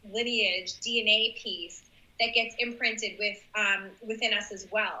genetic lineage DNA piece that gets imprinted within us as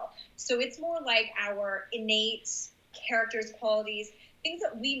well. So it's more like our innate characters, qualities, things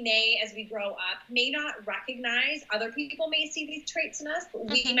that we may, as we grow up, may not recognize. Other people may see these traits in us, but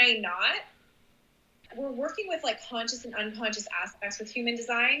we may not. We're working with like conscious and unconscious aspects with human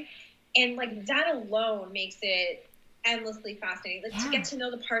design, and like that alone makes it endlessly fascinating. Like to get to know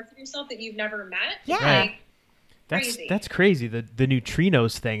the parts of yourself that you've never met. Yeah. Like, crazy. That's crazy. The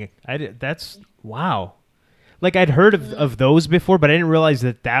neutrinos thing. That's wow. Like I'd heard of those before, but I didn't realize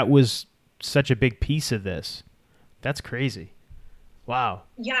that was such a big piece of this. That's crazy. Wow.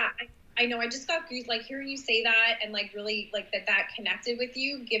 Yeah, I know. I just got goose, like hearing you say that, and like really like that connected with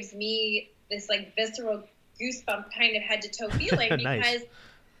you gives me this like visceral goosebump kind of head to toe feeling because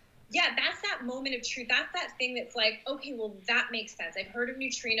that's that moment of truth. That's that thing that's like, okay, well that makes sense. I've heard of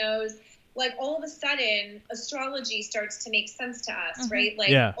neutrinos. Like all of a sudden astrology starts to make sense to us, right?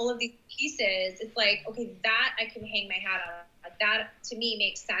 Like all of these pieces, it's like, okay, that I can hang my hat on. Like that to me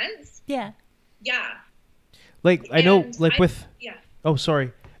makes sense. Yeah. Yeah. Like I know like with oh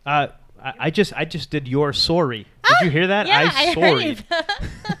sorry. I just did your sorry. Did you hear that? Yeah, I sorry.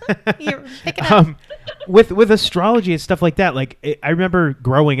 You're picking up. With astrology and stuff like that, like I remember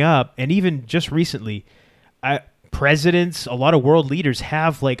growing up, and even just recently, presidents, a lot of world leaders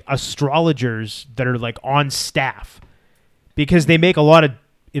have like astrologers that are like on staff because they make a lot of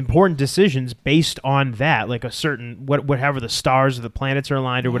important decisions based on that, like a certain whatever the stars or the planets are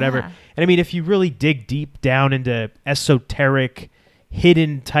aligned or whatever. And I mean, if you really dig deep down into esoteric,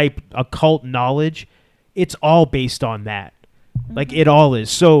 hidden type occult knowledge, it's all based on that. Like it all is.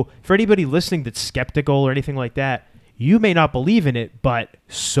 So for anybody listening that's skeptical or anything like that, you may not believe in it, but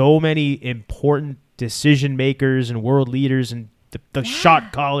so many important decision makers and world leaders and the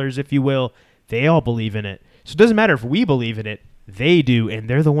shot callers, if you will, they all believe in it. So it doesn't matter if we believe in it, they do, and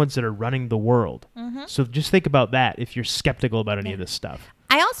they're the ones that are running the world. So just think about that if you're skeptical about any of this stuff.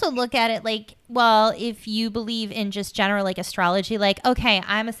 I also look at it like, well, if you believe in just general like astrology, like, okay,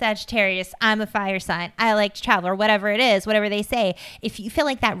 I'm a Sagittarius, I'm a fire sign, I like to travel, or whatever it is, whatever they say. If you feel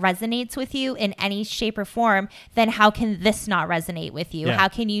like that resonates with you in any shape or form, then how can this not resonate with you? How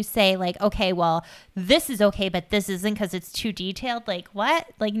can you say like, okay, well, this is okay, but this isn't because it's too detailed? Like what?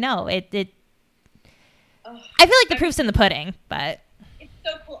 Like, no, I feel like the proof's in the pudding, but...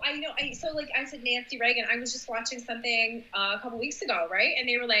 So cool. I know. So like I said, Nancy Reagan, I was just watching something a couple weeks ago, right? And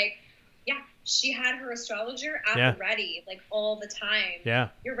they were like, yeah, she had her astrologer at the ready, like all the time. Yeah.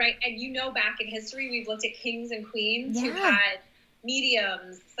 You're right. And back in history, we've looked at kings and queens who had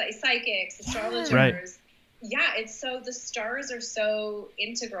mediums, psychics, astrologers. Right. Yeah. It's so, the stars are so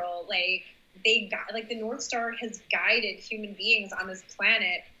integral. Like the North Star has guided human beings on this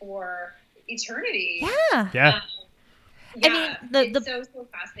planet for eternity. Yeah. I mean, it's so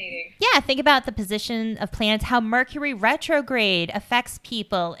fascinating. Yeah, think about the position of planets, how Mercury retrograde affects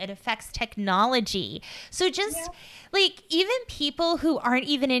people. It affects technology. So just like even people who aren't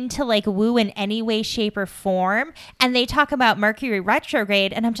even into like woo in any way, shape, or form, and they talk about Mercury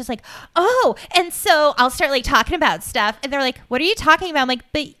retrograde, and I'm just like, oh, and so I'll start like talking about stuff, and they're like, what are you talking about? I'm like,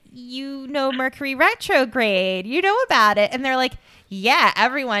 but you know Mercury retrograde, you know about it, and they're like, yeah,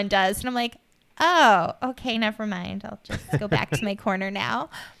 everyone does, and I'm like, oh, okay, never mind. I'll just go back to my corner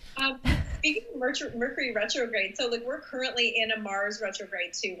now. Speaking of Mercury retrograde, so like we're currently in a Mars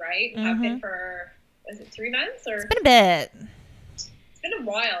retrograde too, right? Have been for, is it 3 months or? It's been a bit. It's been a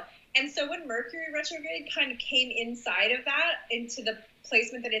while. And so when Mercury retrograde kind of came inside of that, into the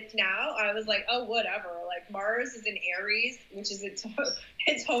placement that it's now, I was like, oh, whatever. Like Mars is in Aries, which is its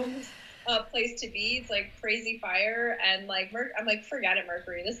home place to be. It's like crazy fire. And like, I'm like, forget it,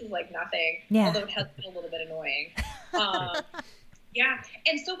 Mercury. This is like nothing. Yeah. Although it has been a little bit annoying. Yeah.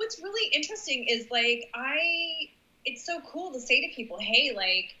 And so what's really interesting is like, it's so cool to say to people, hey,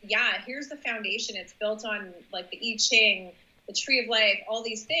 like, yeah, here's the foundation. It's built on like the I Ching, the Tree of Life, all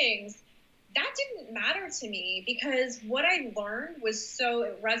these things. That didn't matter to me because what I learned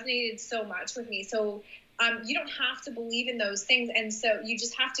it resonated so much with me. So you don't have to believe in those things. And so you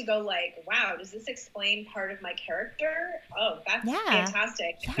just have to go like, wow, does this explain part of my character? Oh, that's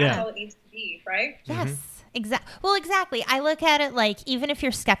fantastic. That's all it needs to be, right? Yes. Well, exactly. I look at it like, even if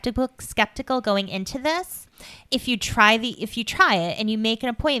you're skeptical going into this, if you try it and you make an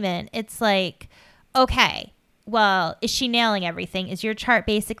appointment, it's like, okay, well, is she nailing everything? Is your chart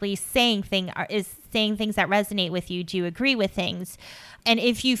basically saying things that resonate with you? Do you agree with things? And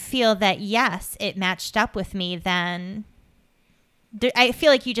if you feel that, yes, it matched up with me, then I feel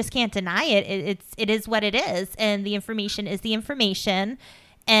like you just can't deny it. It is what it is. And the information is the information.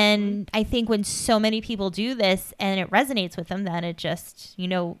 And I think when so many people do this and it resonates with them, then it just,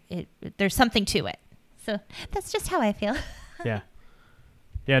 there's something to it. So that's just how I feel. Yeah.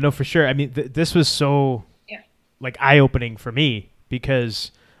 Yeah, no, for sure. I mean, this was so like eye-opening for me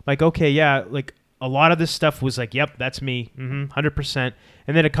because like, okay, yeah, like a lot of this stuff was like, yep, that's me. 100%.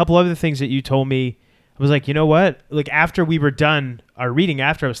 And then a couple other things that you told me, I was like, you know what? Like after we were done our reading,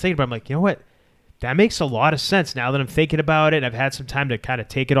 after I was thinking about it, I'm like, you know what? That makes a lot of sense now that I'm thinking about it. And I've had some time to kind of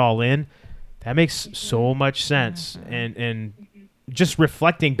take it all in. That makes so much sense. And just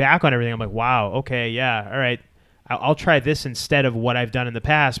reflecting back on everything, I'm like, wow, okay, yeah, all right. I'll try this instead of what I've done in the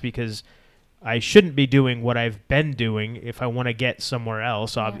past because I shouldn't be doing what I've been doing if I want to get somewhere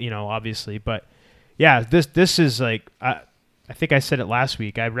else, obviously. But yeah, this is like, I think I said it last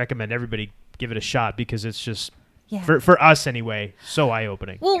week. I recommend everybody give it a shot because it's just, for us anyway, so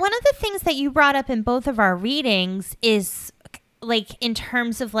eye-opening. Well, one of the things that you brought up in both of our readings is like in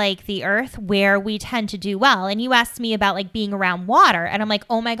terms of like the earth where we tend to do well. And you asked me about like being around water. And I'm like,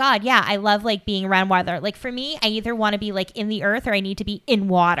 oh my God, yeah, I love like being around water. Like for me, I either want to be like in the earth or I need to be in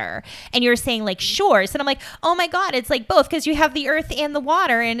water. And you're saying like shores. And I'm like, oh my God, it's like both because you have the earth and the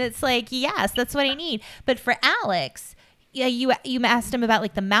water. And it's like, yes, that's what I need. But for Alex, yeah, you asked him about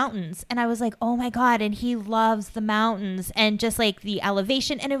like the mountains and I was like, oh my God. And he loves the mountains and just like the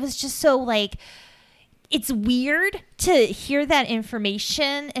elevation. And it was just so like, it's weird to hear that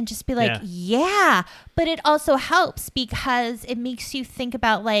information and just be like, yeah, but it also helps because it makes you think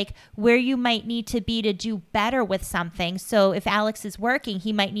about like where you might need to be to do better with something. So if Alex is working,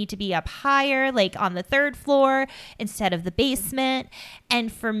 he might need to be up higher, like on the 3rd floor instead of the basement. And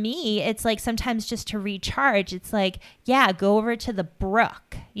for me, it's like sometimes just to recharge, it's like, yeah, go over to the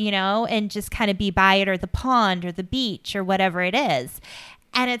brook, and just kind of be by it or the pond or the beach or whatever it is.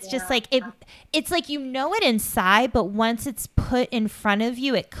 And it's just like, it's like, it inside, but once it's put in front of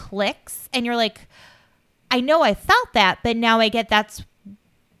you, it clicks. And you're like, I know I felt that, but now I get that's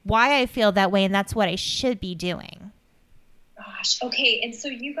why I feel that way. And that's what I should be doing. Gosh. Okay. And so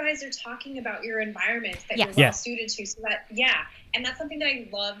you guys are talking about your environments that you're well suited to. So that, and that's something that I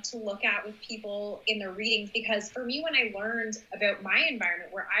love to look at with people in their readings, because for me, when I learned about my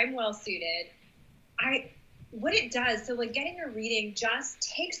environment where I'm well suited, what it does, so like getting a reading just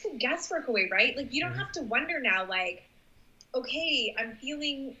takes the guesswork away, right? Like you don't have to wonder now, like, okay, I'm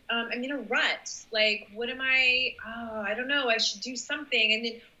feeling, I'm in a rut. Like, what am I don't know, I should do something. And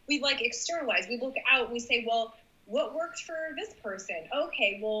then we like externalize, we look out, we say, well, what worked for this person?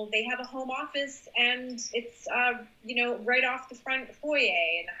 Okay, well, they have a home office and it's, right off the front foyer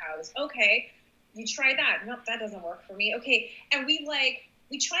in the house. Okay, you try that. Nope, that doesn't work for me. Okay, and we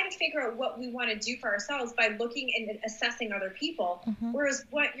try to figure out what we want to do for ourselves by looking and assessing other people. Whereas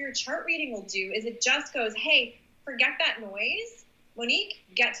what your chart reading will do is it just goes, hey, forget that noise. Monique,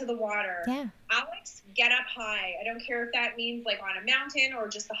 get to the water. Yeah. Alex, get up high. I don't care if that means like on a mountain or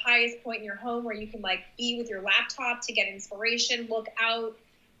just the highest point in your home where you can like be with your laptop to get inspiration, look out,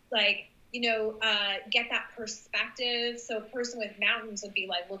 like, get that perspective. So a person with mountains would be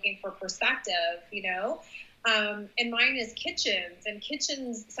like looking for perspective, and mine is kitchens, and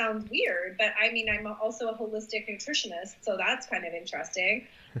kitchens sounds weird, but I mean, I'm also a holistic nutritionist, so that's kind of interesting.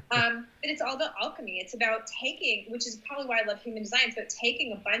 But it's all about alchemy. It's about taking, which is probably why I love human design. It's about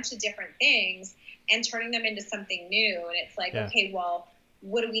taking a bunch of different things and turning them into something new. And it's like, okay, well,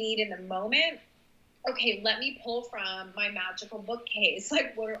 what do we need in the moment? Okay, let me pull from my magical bookcase.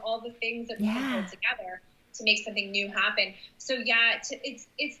 Like, what are all the things that we can pull together? to make something new happen. So yeah,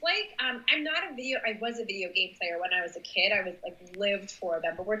 it's like I was a video game player when I was a kid. I was like lived for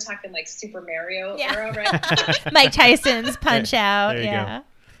them, but we're talking like Super Mario era, right? Mike Tyson's Punch Out. There you Yeah. go.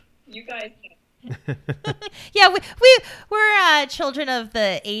 You guys. Yeah, we're children of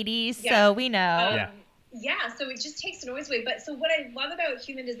the 80s, so we know. Yeah, so it just takes the noise away. But so what I love about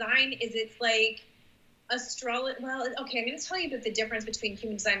human design is it's like astrology. Well, okay, I'm going to tell you about the difference between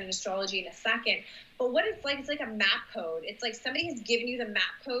human design and astrology in a second. But what it's like a map code. It's like somebody has given you the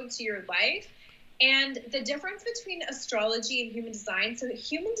map code to your life. And the difference between astrology and human design. So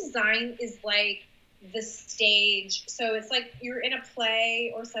human design is like the stage. So it's like you're in a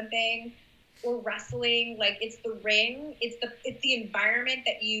play or something, or wrestling, like it's the ring, it's the environment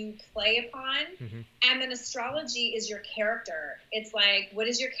that you play upon. And then astrology is your character. It's like, what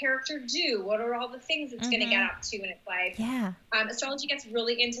does your character do? What are all the things it's going to get up to in its life? Yeah. Astrology gets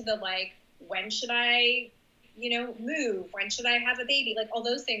really into the like, when should I, move? When should I have a baby? Like all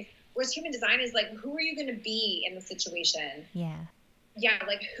those things. Whereas human design is like, who are you going to be in the situation? Yeah. Yeah,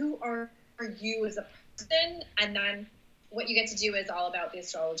 like who are you as a person? And then what you get to do is all about the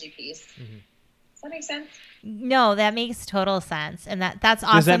astrology piece. Does that make sense? No, that makes total sense. And that's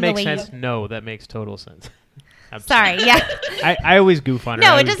awesome. Does that make the way sense? No, that makes total sense. Sorry, yeah. I always goof on her.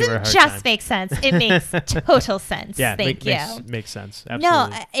 No, I it always give her a doesn't hard just time. make sense. It makes total sense. Yeah, Thank you. makes sense.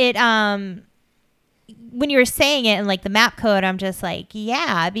 Absolutely. No, it when you were saying it and like the map code, I'm just like,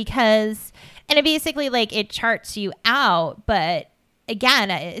 yeah, because and it basically like it charts you out, but again,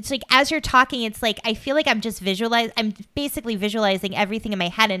 it's like as you're talking, it's like I feel like I'm basically visualizing everything in my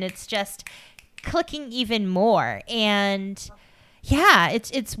head, and it's just clicking even more. And yeah,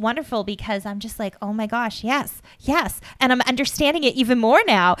 it's wonderful because I'm just like, oh my gosh, yes, and I'm understanding it even more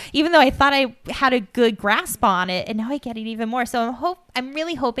now, even though I thought I had a good grasp on it, and now I get it even more. So I'm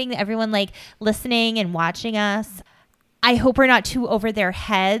really hoping that everyone like listening and watching us, I hope we're not too over their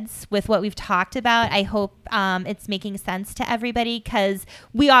heads with what we've talked about. I hope it's making sense to everybody, because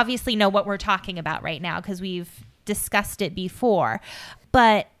we obviously know what we're talking about right now because we've discussed it before.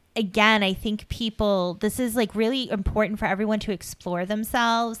 But again, I think this is like really important for everyone to explore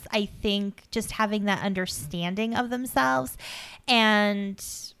themselves. I think just having that understanding of themselves, and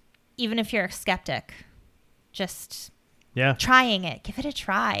even if you're a skeptic, just trying it, give it a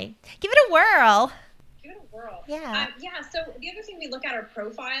try, give it a whirl. World. Yeah. So the other thing we look at are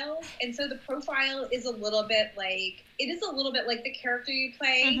profiles, and so the profile is a little bit like the character you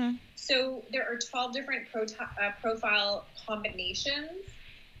play. So there are 12 different profile combinations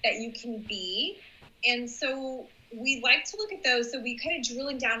that you can be, and so we like to look at those. So we kind of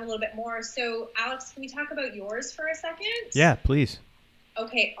drilling down a little bit more. So Alex, can we talk about yours for a second? Yeah, please.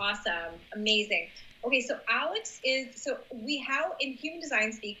 Okay, awesome, amazing. Okay, so Alex in human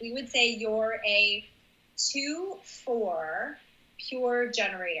design speak, we would say you're a 2-4 pure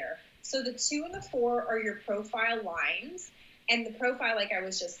generator. So the 2 and the 4 are your profile lines, and the profile, like I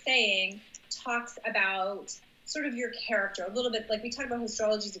was just saying, talks about sort of your character a little bit. Like we talked about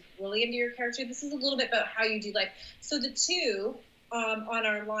astrology is really into your character. This is a little bit about how you do life. So the 2 on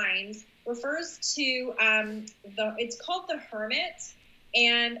our lines refers to it's called the Hermit,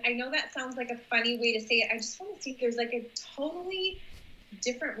 and I know that sounds like a funny way to say it. I just want to see if there's like a totally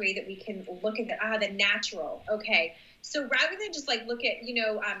different way that we can look at the natural. Okay, so rather than just like look at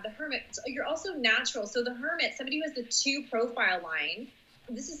the Hermit, you're also natural. So the Hermit, somebody who has the 2 profile line,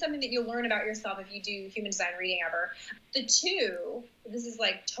 this is something that you'll learn about yourself if you do human design reading ever. The 2, this is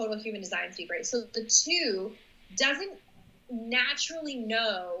like total human design speak, right? So the 2 doesn't naturally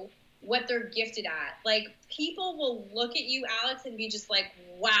know what they're gifted at. Like people will look at you, Alex, and be just like,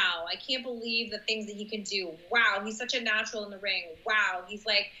 wow, I can't believe the things that he can do. Wow, he's such a natural in the ring. Wow, he's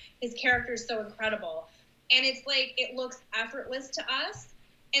like, his character is so incredible. And it's like, it looks effortless to us.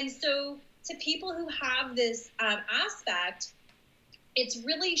 And so to people who have this aspect, it's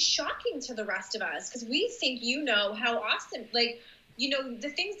really shocking to the rest of us, because we think how awesome, like,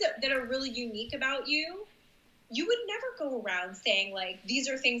 the things that are really unique about you, you would never go around saying like, these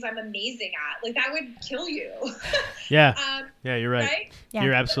are things I'm amazing at. Like that would kill you. Yeah. Yeah, you're right. Right? Yeah.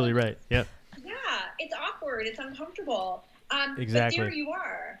 You're absolutely right. Yep. Yeah. It's awkward. It's uncomfortable. Exactly. But there you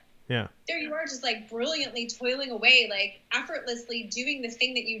are. Yeah. There you are, just like brilliantly toiling away, like effortlessly doing the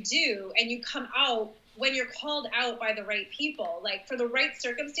thing that you do. And you come out when you're called out by the right people. Like for the right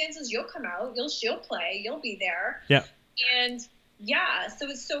circumstances, you'll come out, you'll play, you'll be there. Yeah. And yeah, so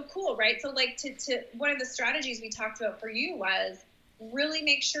it's so cool, right? So like to one of the strategies we talked about for you was really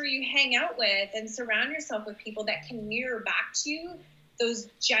make sure you hang out with and surround yourself with people that can mirror back to you those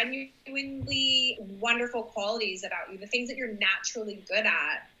genuinely wonderful qualities about you, the things that you're naturally good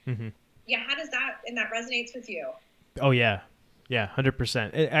at. yeah, how does that, and that resonates with you? Oh yeah,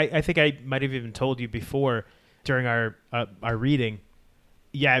 100%. I think I might have even told you before during our reading.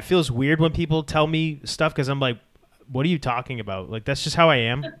 Yeah, it feels weird when people tell me stuff because I'm like, what are you talking about? Like, that's just how I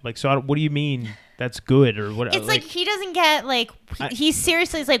am. Like, so what do you mean that's good or what? It's like he doesn't get, like, he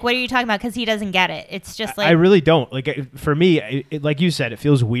seriously is like, what are you talking about? Because he doesn't get it. It's just like, I really don't. Like, for me, like you said, it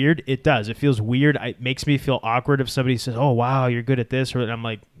feels weird. It does. It feels weird. It makes me feel awkward if somebody says, oh, wow, you're good at this. And I'm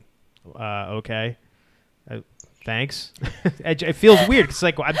like, okay. Thanks. It feels weird. It's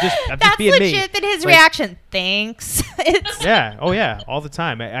like, I'm just being me. That's legit been his reaction. Thanks. Yeah. Oh, yeah. All the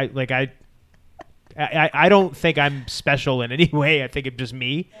time. I don't think I'm special in any way. I think I'm just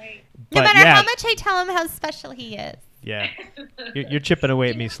me. Right. But no matter how much I tell him how special he is. Yeah. You're chipping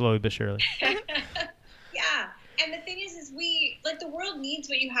away at me slowly but surely. Yeah. And the thing is we, like, the world needs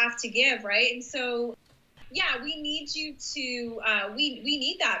what you have to give, right? And so, yeah, we need you to, we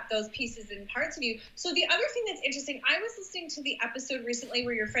need those pieces and parts of you. So the other thing that's interesting, I was listening to the episode recently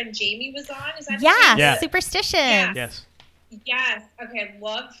where your friend Jamie was on. Is that Yeah. Superstition. Yeah. Yes. Yes. Okay.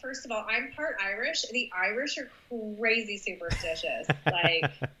 Love. First of all, I'm part Irish. The Irish are crazy superstitious.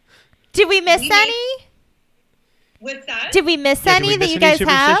 Like, did we miss any? What's that? Did we miss Yeah, any that you guys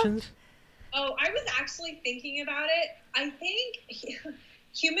have? Oh, I was actually thinking about it. I think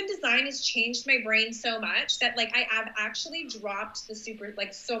human design has changed my brain so much that, like, I have actually dropped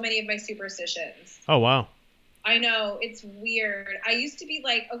so many of my superstitions. Oh, wow. I know, it's weird. I used to be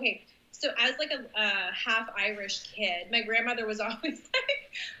like, okay, so as like a half Irish kid, my grandmother was always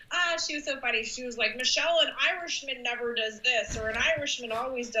like, she was so funny. She was like, Michelle, an Irishman never does this, or an Irishman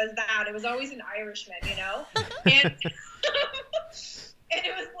always does that. It was always an Irishman, you know? And and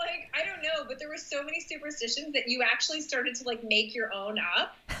it was like, I don't know, but there were so many superstitions that you actually started to, like, make your own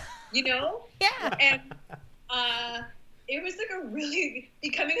up, you know? Yeah. And it was like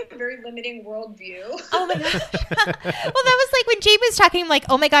becoming a very limiting worldview. Oh my gosh. Well, that was like when Jade was talking, like,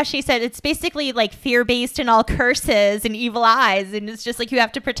 oh my gosh, she said it's basically like fear-based and all curses and evil eyes, and it's just like you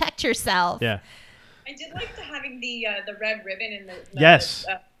have to protect yourself. Yeah. I did like having the red ribbon in the Yes.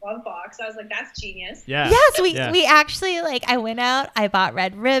 glove box. I was like, that's genius. Yeah. Yes, we actually, like, I went out, I bought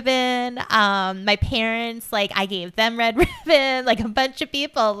red ribbon. My parents, like, I gave them red ribbon. Like, a bunch of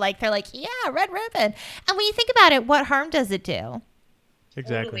people, like, they're like, yeah, red ribbon. And when you think about it, what harm does it do?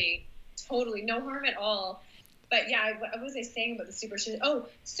 Exactly. Totally. No harm at all. But yeah, what was I saying about the superstition? Oh,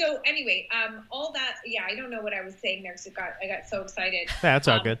 so anyway, all that, yeah, I don't know what I was saying there because I got so excited. Yeah, that's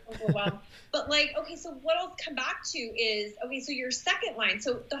all good. Overwhelmed. But, like, okay, so what I'll come back to is, okay, so your second line.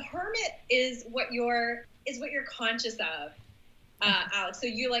 So the hermit is what you're conscious of, Alex. So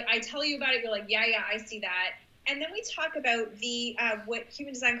you're like, I tell you about it, you're like, yeah, I see that. And then we talk about the what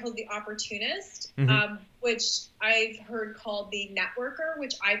human design calls the opportunist, which I've heard called the networker,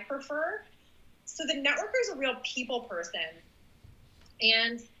 which I prefer. So the networker is a real people person.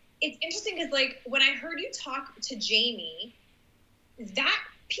 And it's interesting because, like, when I heard you talk to Jamie, that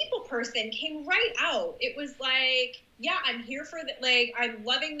people person came right out. It was like, yeah, I'm here for that. Like, I'm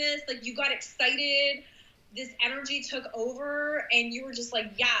loving this. Like, you got excited. This energy took over and you were just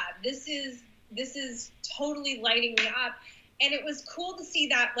like, yeah, this is totally lighting me up. And it was cool to see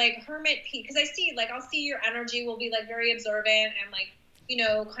that, like, hermit piece, because I'll see your energy will be, like, very observant and, like, you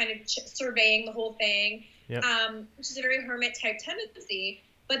know, kind of surveying the whole thing, yep. Which is a very hermit type tendency.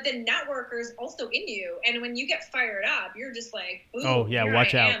 But the networker's also in you, and when you get fired up, you're just like, ooh, oh yeah, here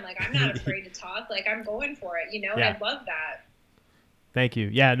watch I out. am. Like, I'm not afraid to talk. Like, I'm going for it, you know. Yeah. And I love that. Thank you.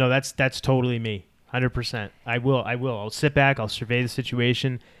 Yeah, no, that's totally me. 100%. I will. I'll sit back. I'll survey the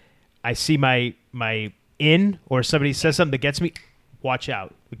situation. I see my in, or somebody says something that gets me. Watch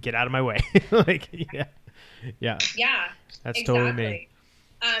out. Get out of my way. Like, yeah. Yeah. That's exactly. totally me.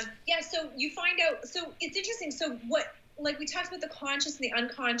 Yeah. So you find out. So it's interesting. So what? Like, we talked about the conscious and the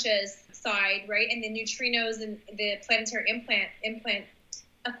unconscious side, right? And the neutrinos and the planetary implant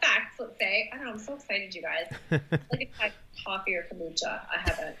effects, let's say. I don't know. I'm so excited, you guys. Like, it's like coffee or kombucha. I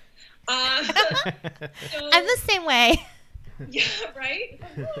haven't. So, I'm the same way. yeah, right?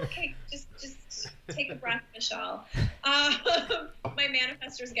 Oh, okay, just take a breath, Michelle. My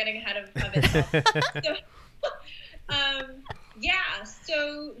manifestor's getting ahead of itself. Yeah,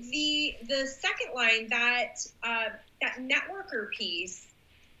 so the second line, that networker piece,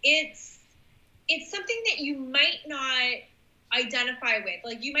 it's something that you might not identify with.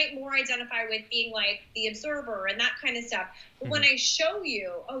 Like, you might more identify with being like the observer and that kind of stuff. But when I show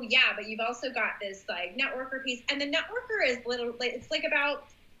you, oh yeah, but you've also got this, like, networker piece, and the networker is it's like about,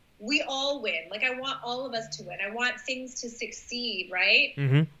 we all win. Like, I want all of us to win. I want things to succeed, right?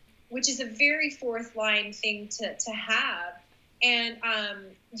 Mm-hmm. Which is a very fourth line thing to have. And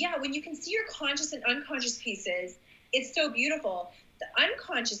yeah, when you can see your conscious and unconscious pieces, it's so beautiful. The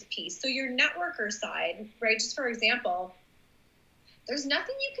unconscious piece, so your networker side, right? Just for example, there's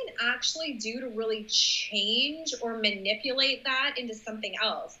nothing you can actually do to really change or manipulate that into something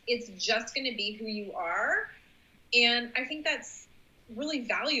else. It's just going to be who you are. And I think that's really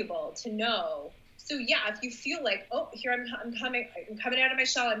valuable to know. So yeah, if you feel like, oh, here I'm coming out of my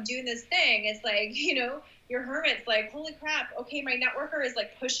shell, I'm doing this thing. It's like, you know, your hermit's like, holy crap, okay, my networker is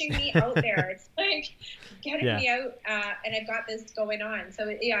like pushing me out there. It's like getting me out, and I've got this going on.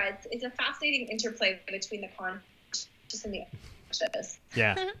 So yeah, it's a fascinating interplay between the conscious and the unconscious.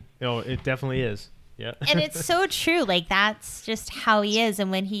 Yeah, no, it definitely is. Yeah, and it's so true. Like that's just how he is,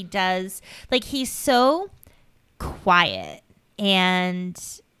 and when he does, like he's so quiet. And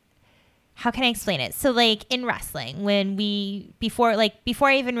how can I explain it? So like in wrestling, when before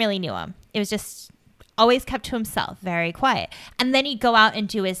I even really knew him, it was just always kept to himself, very quiet. And then he'd go out and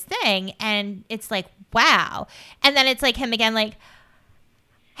do his thing, and it's like, wow. And then it's like him again, like,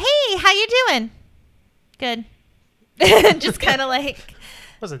 hey, how you doing? Good. Just kind of like,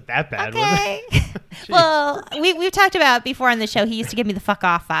 wasn't that bad, okay. was it? Well, we've talked about before on the show, he used to give me the fuck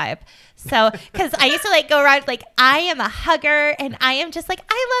off vibe. So, because I used to like go around like, I am a hugger, and I am just like,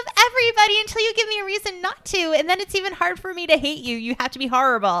 I love everybody until you give me a reason not to. And then it's even hard for me to hate you. You have to be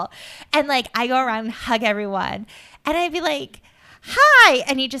horrible. And like, I go around and hug everyone. And I'd be like, hi.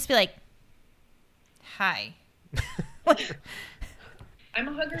 And he'd just be like, hi. I'm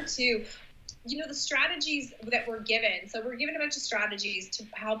a hugger too. You know, the strategies that we're given. So we're given a bunch of strategies to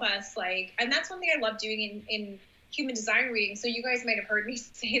help us, like, and that's one thing I love doing in human design reading. So you guys might have heard me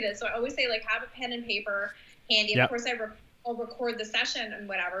say this. So I always say, like, have a pen and paper handy. And of course, I'll record the session and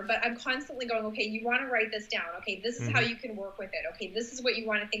whatever, but I'm constantly going, okay, you want to write this down. Okay, this is how you can work with it. Okay, this is what you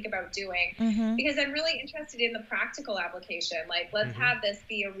want to think about doing. Because I'm really interested in the practical application. Like, let's have this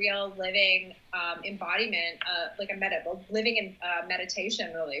be a real living embodiment, like a living in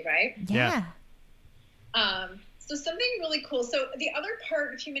meditation, really, right? Yeah. So something really cool. So the other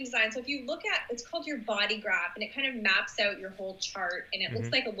part of human design, so if you look at, it's called your body graph, and it kind of maps out your whole chart, and it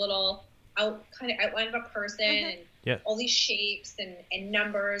looks like a little kind of outline of a person and all these shapes and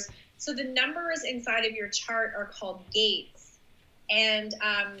numbers. So the numbers inside of your chart are called gates, and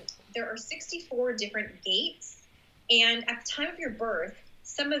there are 64 different gates, and at the time of your birth,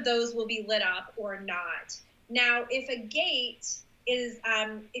 some of those will be lit up or not. Now, if a gate is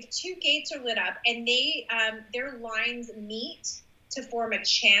if two gates are lit up and they their lines meet to form a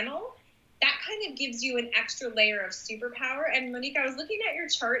channel, that kind of gives you an extra layer of superpower. And Monique, I was looking at your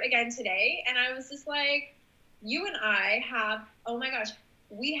chart again today, and I was just like, you and I have, oh my gosh,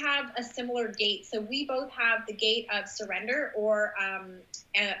 we have a similar gate. So we both have the gate of surrender or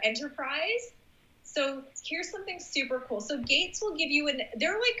enterprise. So here's something super cool. So gates will give you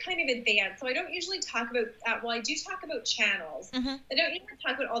they're like kind of advanced. So I don't usually talk about, well, I do talk about channels. I don't usually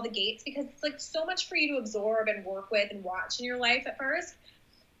talk about all the gates because it's like so much for you to absorb and work with and watch in your life at first.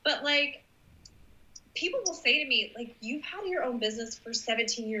 But like, people will say to me, like, you've had your own business for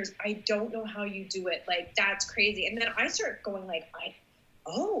 17 years. I don't know how you do it. Like, that's crazy. And then I start going like,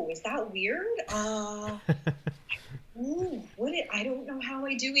 is that weird? I don't know how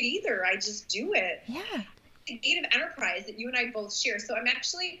I do it either. I just do it. Yeah. The gate of enterprise that you and I both share. So I'm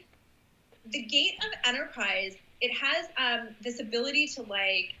actually, the gate of enterprise, it has this ability to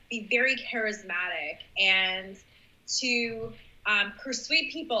like be very charismatic and to persuade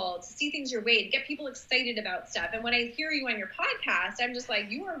people to see things your way, to get people excited about stuff. And when I hear you on your podcast, I'm just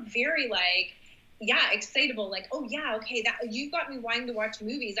like, you are very like, excitable. Like, oh yeah, okay, that you got me wanting to watch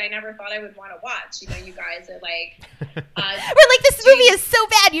movies I never thought I would want to watch. You know, you guys are like, we're like, this movie is so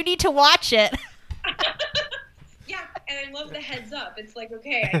bad, you need to watch it. Yeah, and I love the heads up. It's like,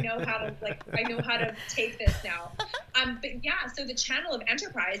 okay, I know how to take this now. But yeah, so the channel of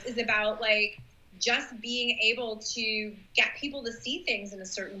enterprise is about like just being able to get people to see things in a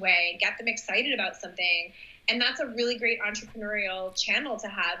certain way, get them excited about something, and that's a really great entrepreneurial channel to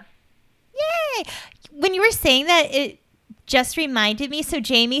have. Yay! When you were saying that, it just reminded me. So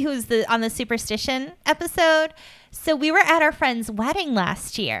Jamie, who's on the superstition episode, so we were at our friend's wedding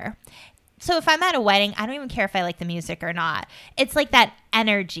last year. So if I'm at a wedding, I don't even care if I like the music or not. It's like that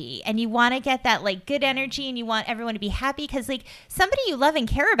energy, and you want to get that like good energy, and you want everyone to be happy because like somebody you love and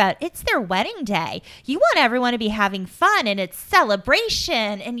care about, it's their wedding day. You want everyone to be having fun, and it's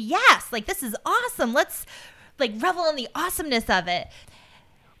celebration. And yes, like this is awesome. Let's like revel in the awesomeness of it.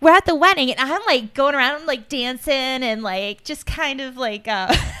 We're at the wedding, and I'm like going around like dancing and like just kind of like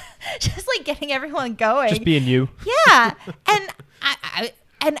just like getting everyone going. Just being you. Yeah, and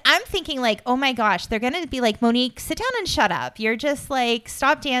And I'm thinking like, oh my gosh, they're going to be like, Monique, sit down and shut up. You're just like,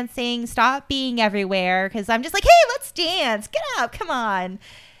 stop dancing, stop being everywhere. Because I'm just like, hey, let's dance. Get up. Come on.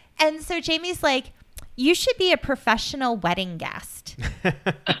 And so Jamie's like, you should be a professional wedding guest. And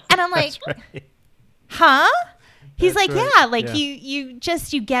I'm like, right. huh? He's That's like, right. yeah, like Yeah.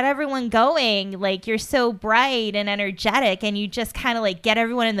 you get everyone going. Like you're so bright and energetic and you just kind of like get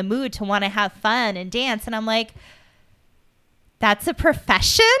everyone in the mood to want to have fun and dance. And I'm like, that's a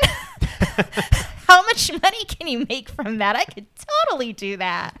profession? How much money can you make from that? I could totally do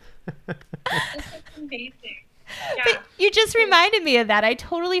that. That's amazing. Yeah. But you just reminded me of that. I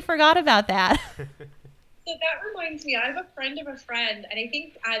totally forgot about that. So that reminds me, I have a friend of a friend, and I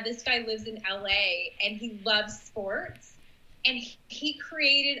think this guy lives in LA, and he loves sports. And he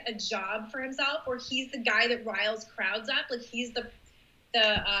created a job for himself where he's the guy that riles crowds up. Like he's the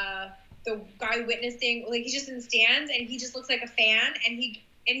guy witnessing. Like he's just in the stands, and he just looks like a fan. And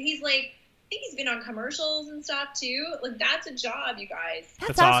he's like, I think he's been on commercials and stuff too. Like that's a job, you guys.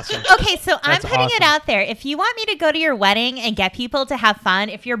 That's awesome. Okay, so I'm That's putting it awesome. out there. If you want me to go to your wedding and get people to have fun,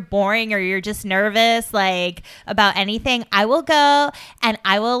 if you're boring or you're just nervous, like about anything, I will go and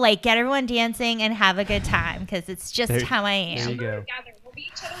I will like get everyone dancing and have a good time because it's just There- how I there am. you go. Together. We'll be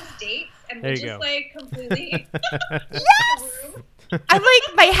each other's dates, and There we'll you just go. like completely. Yes! I'm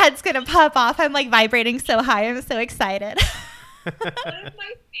like, my head's gonna pop off. I'm like vibrating so high. I'm so excited. One of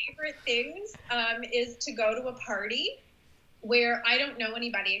my favorite things is to go to a party where I don't know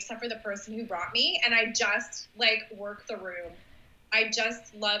anybody except for the person who brought me, and I just like work the room. I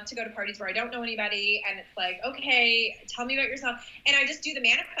just love to go to parties where I don't know anybody, and it's like, okay, tell me about yourself, and I just do the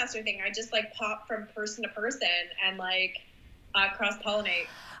manifestor thing. I just like pop from person to person and like cross pollinate.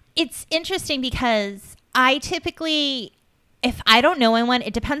 It's interesting because I typically, if I don't know anyone,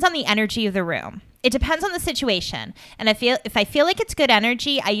 it depends on the energy of the room. It depends on the situation. And if I feel like it's good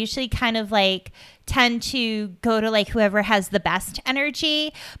energy, I usually kind of like tend to go to like whoever has the best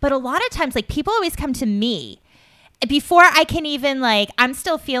energy. But a lot of times, like people always come to me before I can even like, I'm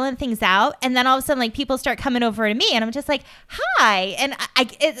still feeling things out. And then all of a sudden, like people start coming over to me and I'm just like, hi. And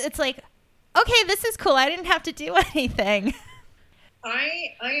it's like, okay, this is cool. I didn't have to do anything.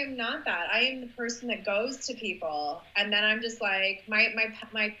 I am not that. I am the person that goes to people, and then I'm just like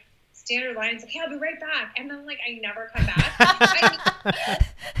my standard line is like, hey, I'll be right back, and then like I never come back.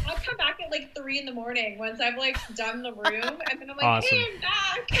 I'll come back at like 3 a.m. once I've like done the room, and then I'm like, Awesome. hey, I'm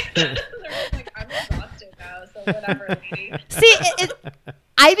back. They're just like, I'm exhausted now, so whatever, lady. See,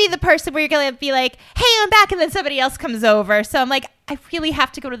 I'd be the person where you're going to be like, hey, I'm back. And then somebody else comes over. So I'm like, I really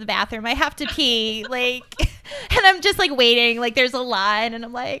have to go to the bathroom. I have to pee. Like, and I'm just like waiting. Like there's a line and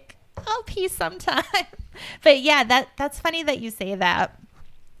I'm like, I'll pee sometime. But yeah, that's funny that you say that.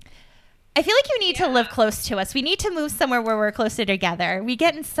 I feel like you need to live close to us. We need to move somewhere where we're closer together. We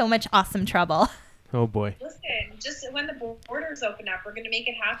get in so much awesome trouble. Oh boy. Listen, just when the borders open up, we're going to make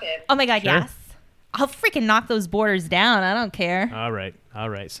it happen. Oh my God, Sure. yes. I'll freaking knock those borders down. I don't care. All right.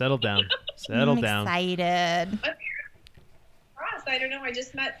 Settle down. Settle I'm down. excited. Ross, I don't know. I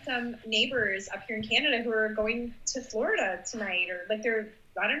just met some neighbors up here in Canada who are going to Florida tonight, or like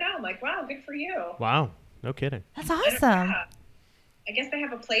I don't know. I'm like, wow, good for you. Wow. No kidding. That's I don't- awesome. yeah. I guess they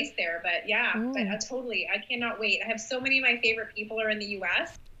have a place there, but yeah, Ooh. but totally. I cannot wait. I have so many of my favorite people are in the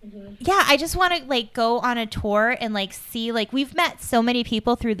U.S. Yeah, I just want to like go on a tour and like see, like we've met so many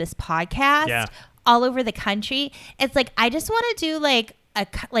people through this podcast Yeah. all over the country. It's like I just want to do like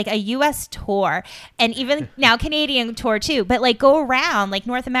a US tour and even now Canadian tour too, but like go around like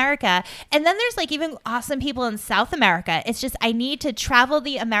North America. And then there's like even awesome people in South America. It's just I need to travel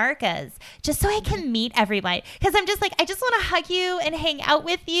the Americas just so I can meet everybody, because I'm just like I just want to hug you and hang out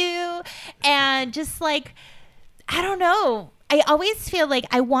with you and just like I don't know. I always feel like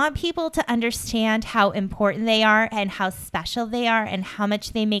I want people to understand how important they are and how special they are and how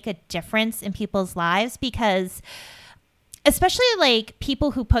much they make a difference in people's lives, because especially like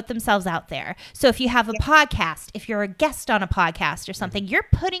people who put themselves out there. So if you have a podcast, if you're a guest on a podcast or something, you're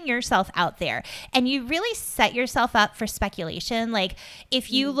putting yourself out there and you really set yourself up for speculation. Like if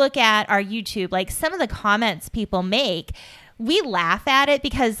you look at our YouTube, like some of the comments people make, we laugh at it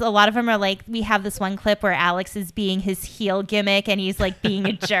because a lot of them are like, we have this one clip where Alex is being his heel gimmick and he's like being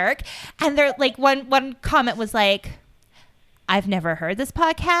a jerk. And they're like, one comment was like, I've never heard this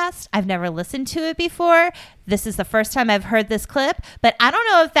podcast. I've never listened to it before. This is the first time I've heard this clip, but I don't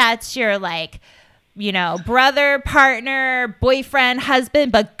know if that's your like, you know, brother, partner, boyfriend,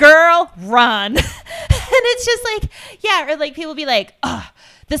 husband, but girl, run. And it's just like, yeah. Or like people be like, oh,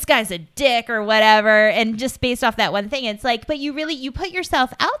 this guy's a dick or whatever. And just based off that one thing, it's like, but you put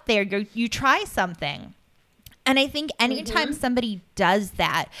yourself out there. You try something. And I think anytime somebody does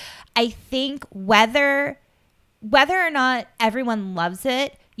that, I think whether or not everyone loves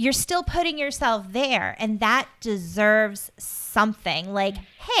it, you're still putting yourself there, and that deserves something. Like,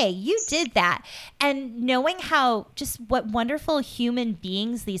 hey, you did that. And knowing how just what wonderful human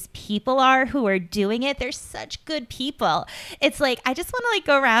beings these people are who are doing it, they're such good people. It's like, I just want to like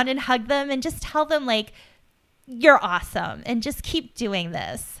go around and hug them and just tell them like, you're awesome, and just keep doing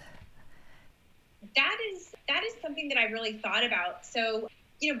this. That is something that I really thought about. So,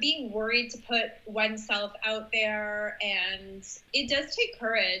 being worried to put oneself out there, and it does take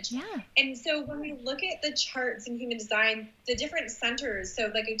courage. Yeah. And so when we look at the charts in human design, the different centers,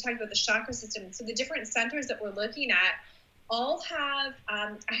 so like we talked about the chakra system, so the different centers that we're looking at all have,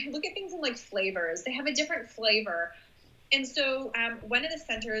 I look at things in like flavors. They have a different flavor. And so one of the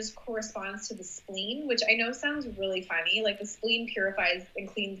centers corresponds to the spleen, which I know sounds really funny. Like the spleen purifies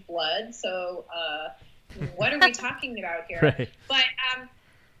and cleans blood. So what are we talking about here? Right. But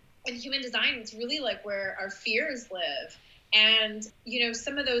in human design, it's really like where our fears live. And,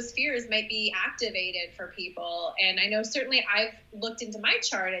 some of those fears might be activated for people. And I know certainly I've looked into my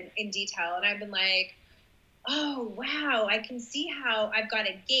chart in detail, and I've been like, oh, wow, I can see how I've got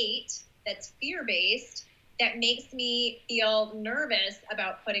a gate that's fear-based that makes me feel nervous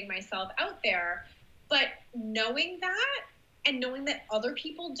about putting myself out there. But knowing that and knowing that other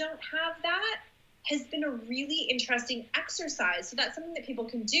people don't have that has been a really interesting exercise. So that's something that people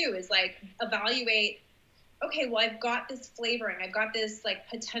can do, is like evaluate, okay, well, I've got this flavoring. I've got this like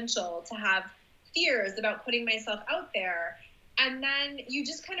potential to have fears about putting myself out there. And then you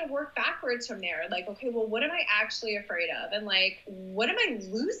just kind of work backwards from there. Like, okay, well, what am I actually afraid of? And like, what am I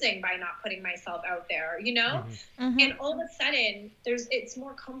losing by not putting myself out there, Mm-hmm. And all of a sudden it's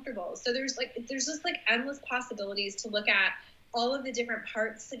more comfortable. So there's just like endless possibilities to look at all of the different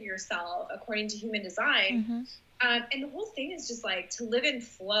parts of yourself according to human design. Mm-hmm. And the whole thing is just like to live in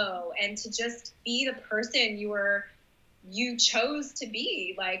flow and to just be the person you chose to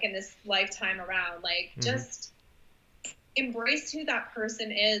be, like in this lifetime around, like just embrace who that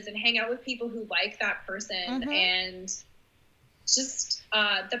person is and hang out with people who like that person, and just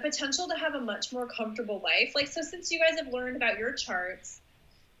the potential to have a much more comfortable life. Like, so since you guys have learned about your charts,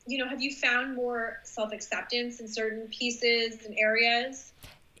 have you found more self-acceptance in certain pieces and areas?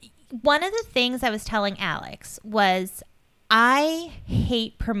 One of the things I was telling Alex was I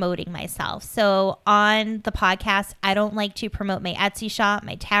hate promoting myself. So on the podcast, I don't like to promote my Etsy shop,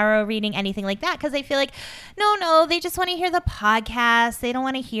 my tarot reading, anything like that, because I feel like, no, they just want to hear the podcast. They don't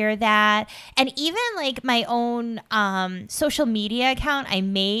want to hear that. And even like my own social media account I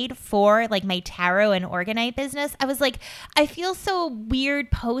made for like my tarot and organite business, I was like, I feel so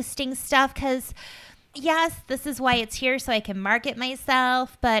weird posting stuff because yes, this is why it's here, so I can market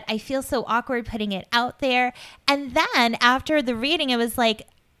myself, but I feel so awkward putting it out there. And then after the reading, it was like,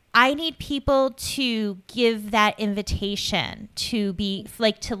 I need people to give that invitation to be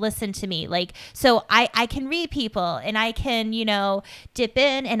like, to listen to me. Like, so I can read people and I can, dip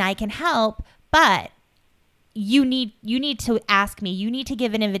in and I can help, but you need to ask me. You need to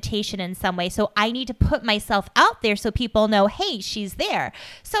give an invitation in some way. So I need to put myself out there so people know, hey, she's there.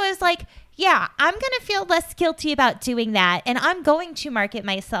 So it's like, yeah, I'm going to feel less guilty about doing that. And I'm going to market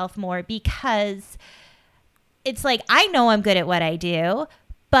myself more because it's like, I know I'm good at what I do,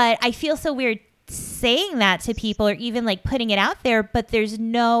 but I feel so weird saying that to people or even like putting it out there, but there's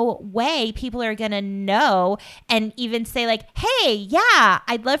no way people are going to know and even say like, hey, yeah,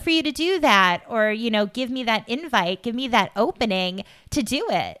 I'd love for you to do that. Or, give me that invite, give me that opening to do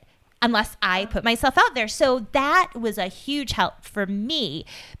it. Unless I put myself out there. So that was a huge help for me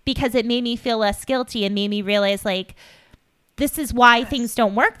because it made me feel less guilty and made me realize like, this is why things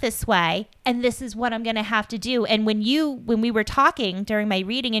don't work this way. And this is what I'm going to have to do. And when we were talking during my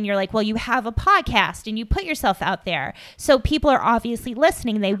reading and you're like, well, you have a podcast and you put yourself out there. So people are obviously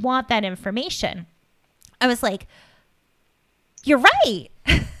listening. They want that information. I was like, you're right.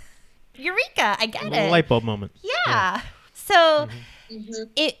 Eureka. I get it. Light bulb moment. Yeah. So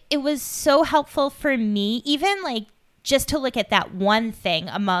it was so helpful for me, even like just to look at that one thing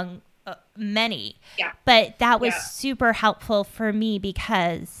among many. Yeah. But that was super helpful for me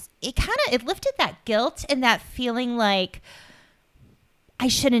because it lifted that guilt and that feeling like I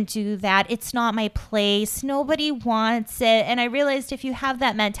shouldn't do that. It's not my place. Nobody wants it. And I realized if you have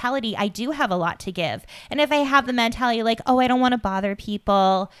that mentality, I do have a lot to give. And if I have the mentality like, oh, I don't want to bother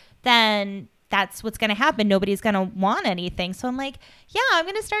people, then that's what's going to happen. Nobody's going to want anything. So I'm like, yeah, I'm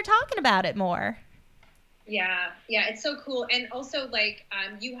going to start talking about it more. Yeah, it's so cool. And also, like,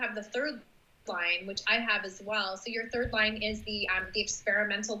 you have the third line, which I have as well. So your third line is the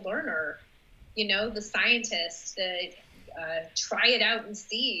experimental learner. the scientist, the try it out and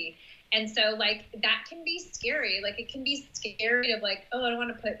see. And so like that can be scary. Like it can be scary of like, oh, I don't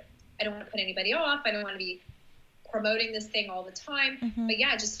want to put anybody off. I don't want to be promoting this thing all the time. But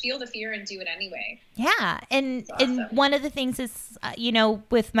yeah, just feel the fear and do it anyway. Yeah. And Awesome. and one of the things is,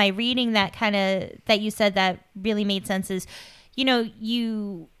 with my reading that you said that really made sense is,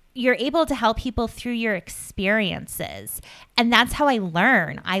 you're able to help people through your experiences. And that's how I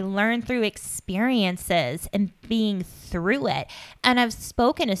learn. I learn through experiences and being through it. And I've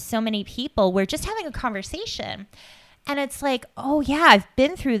spoken to so many people. We're just having a conversation. And it's like, oh, yeah, I've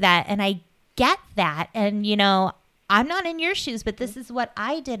been through that. And I get that. And, I'm not in your shoes, but this is what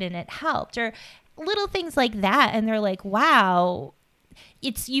I did and it helped. Or little things like that. And they're like, wow,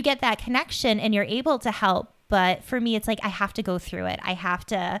 you get that connection and you're able to help. But for me, it's like I have to go through it. I have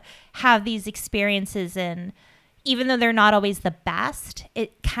to have these experiences. And even though they're not always the best,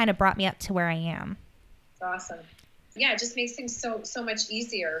 it kind of brought me up to where I am. It's awesome. Yeah, it just makes things so much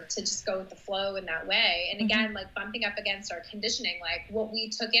easier to just go with the flow in that way. And again, like bumping up against our conditioning, like what we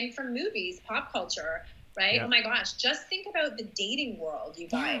took in from movies, pop culture, right? Yeah. Oh my gosh, just think about the dating world, you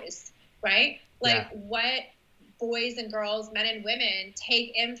guys, right? Like what boys and girls, men and women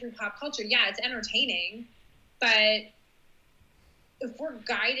take in through pop culture. Yeah, it's entertaining. But if we're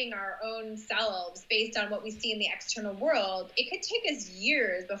guiding our own selves based on what we see in the external world, it could take us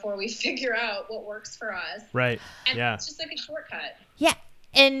years before we figure out what works for us. Right. And Yeah. it's just like a shortcut. Yeah.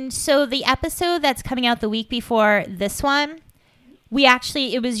 And so the episode that's coming out the week before this one,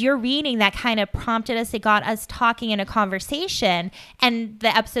 it was your reading that kind of prompted us. It got us talking in a conversation. And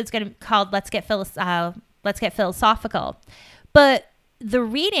the episode's going to be called Let's Get Philosophical. But the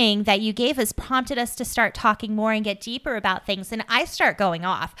reading that you gave us prompted us to start talking more and get deeper about things. And I start going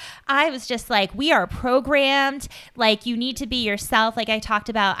off. I was just like, we are programmed. Like, you need to be yourself. Like I talked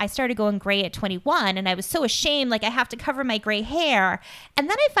about, I started going gray at 21 and I was so ashamed. Like I have to cover my gray hair. And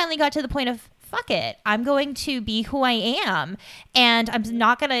then I finally got to the point of, fuck it. I'm going to be who I am. And I'm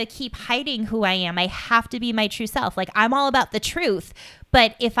not going to keep hiding who I am. I have to be my true self. Like I'm all about the truth.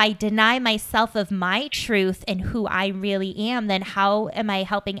 But if I deny myself of my truth and who I really am, then how am I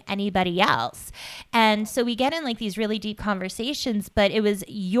helping anybody else? And so we get in like these really deep conversations, but it was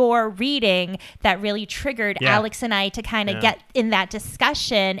your reading that really triggered Alex and I to kind of get in that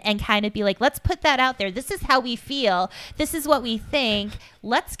discussion and kind of be like, let's put that out there. This is how we feel. This is what we think.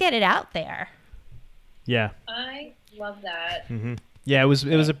 Let's get it out there. Yeah. I love that. Mm-hmm. Yeah, it was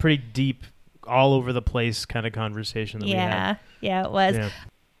a pretty deep, all over the place kind of conversation that we had. Yeah, it was. Yeah.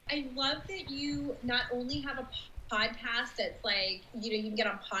 I love that you not only have a podcast that's like, you can get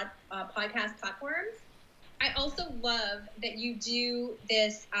on podcast platforms. I also love that you do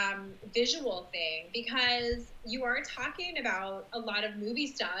this visual thing because you are talking about a lot of movie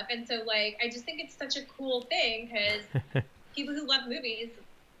stuff. And so like, I just think it's such a cool thing because people who love movies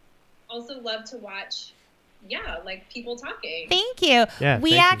also love to watch like people talking. Thank you. Yeah,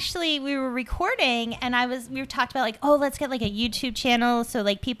 we were recording and we were talked about like, oh, let's get like a YouTube channel so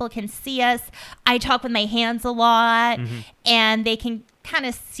like people can see us. I talk with my hands a lot and they can kind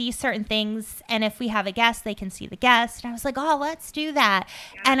of see certain things. And if we have a guest, they can see the guest. And I was like, oh, let's do that.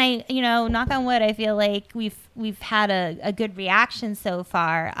 Yeah. And I, knock on wood, I feel like we've had a good reaction so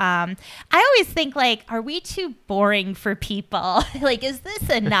far. I always think like, are we too boring for people? Like, is this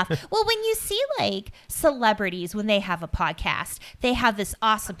enough? Well, when you see like celebrities, when they have a podcast, they have this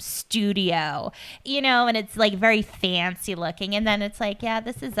awesome studio, and it's like very fancy looking. And then it's like,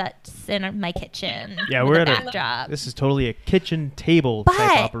 this is just in my kitchen. Yeah, we're at this is totally a kitchen table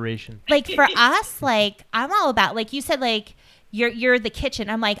type operation. Like for us, like I'm all about, like you said, like you're the kitchen.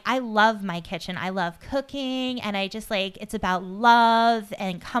 I'm like, I love my kitchen. I love cooking. And I just like, it's about love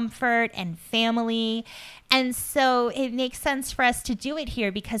and comfort and family. And so it makes sense for us to do it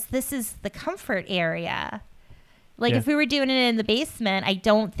here because this is the comfort area. Like if we were doing it in the basement, I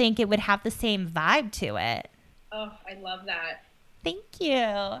don't think it would have the same vibe to it. Oh, I love that. Thank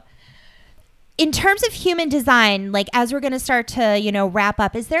you. In terms of human design, like as we're going to start to, wrap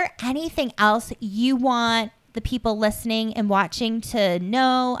up, is there anything else you want the people listening and watching to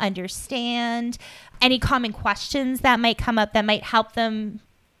know, understand? Any common questions that might come up that might help them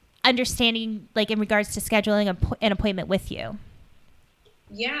understanding, like in regards to scheduling an appointment with you?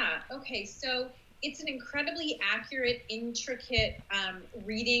 Yeah. Okay. So it's an incredibly accurate, intricate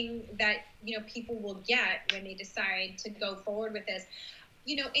reading that, people will get when they decide to go forward with this.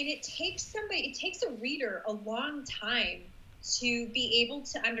 And it takes a reader a long time to be able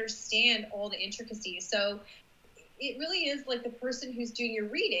to understand all the intricacies. So it really is like the person who's doing your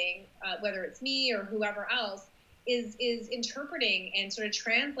reading, whether it's me or whoever else, is interpreting and sort of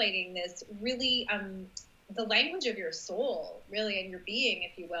translating this really the language of your soul, really, and your being,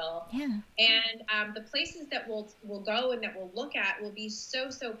 if you will. Yeah. And the places that we'll go and that we'll look at will be so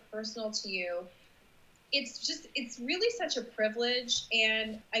personal to you. It's really such a privilege,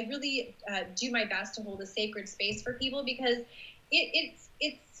 and I really do my best to hold a sacred space for people, because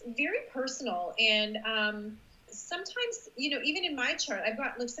it's very personal. And sometimes, even in my chart, I've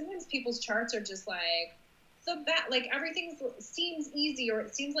got, like, sometimes people's charts are just like so bad, like everything seems easy, or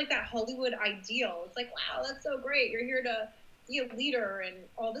it seems like that Hollywood ideal. It's like, wow, that's so great, you're here to be a leader and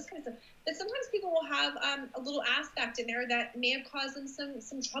all this kind of stuff. But sometimes people will have a little aspect in there that may have caused them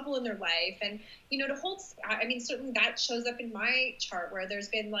some trouble in their life. And, to hold, I mean, certainly that shows up in my chart, where there's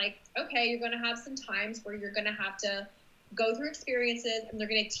been like, okay, you're going to have some times where you're going to have to go through experiences, and they're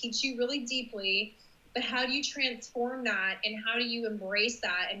going to teach you really deeply. But how do you transform that, and how do you embrace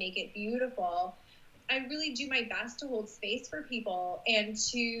that and make it beautiful? I really do my best to hold space for people, and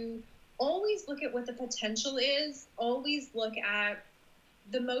to always look at what the potential is, always look at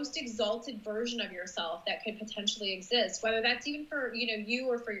the most exalted version of yourself that could potentially exist, whether that's even for, you,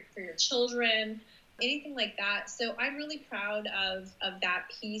 or for your children, anything like that. So I'm really proud of that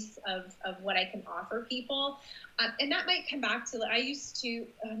piece of what I can offer people. And that might come back to,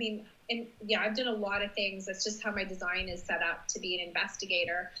 I've done a lot of things. That's just how my design is set up to be an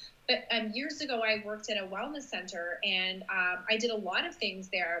investigator. But years ago, I worked at a wellness center, and I did a lot of things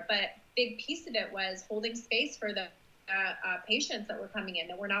there. But big piece of it was holding space for the patients that were coming in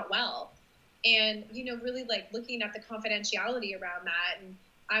that were not well, and really like looking at the confidentiality around that.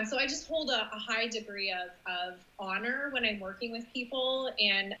 And so I just hold a high degree of honor when I'm working with people,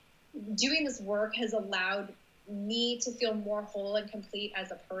 and doing this work has allowed me to feel more whole and complete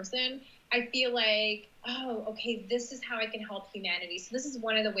as a person. I feel like, oh, okay, this is how I can help humanity. So this is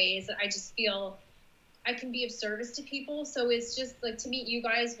one of the ways that I just feel I can be of service to people. So it's just like, to meet you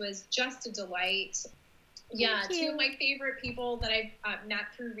guys was just a delight. Yeah, two of my favorite people that I've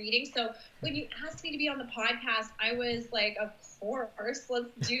met through reading. So when you asked me to be on the podcast, I was like, of course,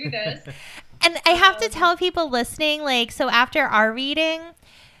 let's do this. And I have to tell people listening, like, so after our reading,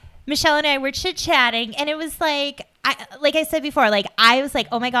 Michelle and I were chit-chatting, and it was like I said before, like, I was like,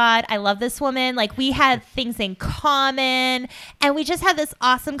 oh my God, I love this woman. Like, we had things in common, and we just had this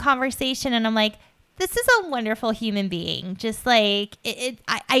awesome conversation. And I'm like, this is a wonderful human being. Just like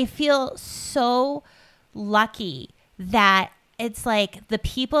I feel so lucky that it's like the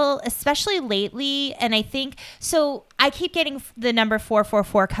people, especially lately. And I think, so I keep getting the number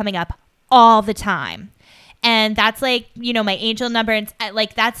 444 coming up all the time. And that's like, my angel number. And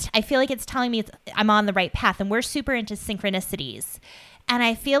I feel like it's telling me I'm on the right path. And we're super into synchronicities. And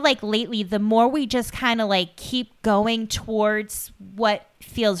I feel like lately, the more we just kind of like keep going towards what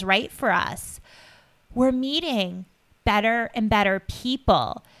feels right for us, we're meeting better and better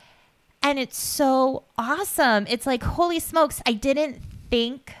people. And it's so awesome. It's like, holy smokes, I didn't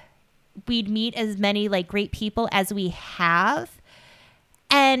think we'd meet as many like great people as we have.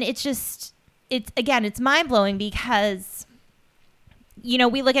 And it's mind blowing, because,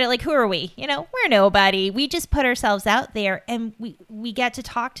 we look at it like, who are we? We're nobody. We just put ourselves out there, and we get to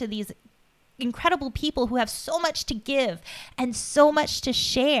talk to these incredible people who have so much to give and so much to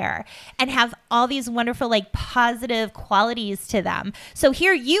share, and have all these wonderful, like, positive qualities to them. So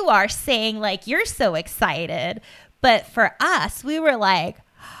here you are saying, like, you're so excited. But for us, we were like,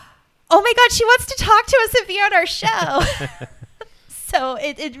 oh my God, she wants to talk to us and be on our show. So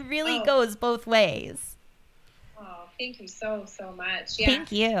it really goes both ways. Oh, thank you so much. Yeah.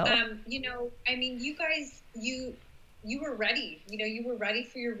 Thank you. You guys, you were ready. You were ready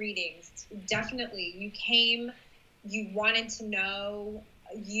for your readings. Definitely. You came, you wanted to know,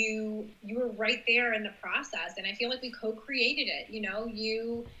 you were right there in the process. And I feel like we co-created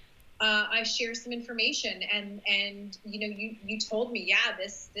it. I share some information, and you told me, yeah,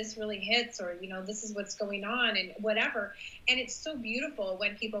 this really hits, or this is what's going on, and whatever. And it's so beautiful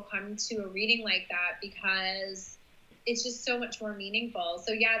when people come to a reading like that, because it's just so much more meaningful.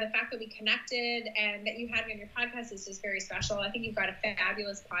 So yeah, the fact that we connected and that you had me on your podcast is just very special. I think you've got a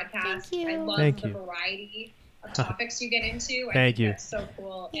fabulous podcast. Thank you. I love the variety of topics you get into. I think that's so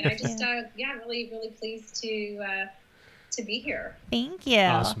cool. And I just really, really pleased to be here. Thank you.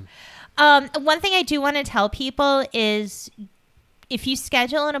 Awesome. One thing I do want to tell people is, if you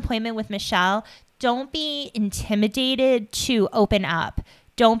schedule an appointment with Michelle, don't be intimidated to open up.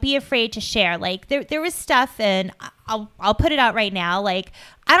 Don't be afraid to share. Like, there was stuff, and I'll put it out right now. Like,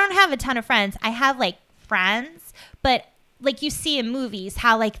 I don't have a ton of friends. I have like friends, but like you see in movies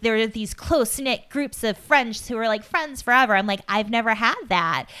how like there are these close-knit groups of friends who are like friends forever. I'm like, I've never had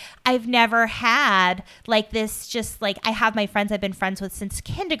that. I've never had like this, just like I have my friends I've been friends with since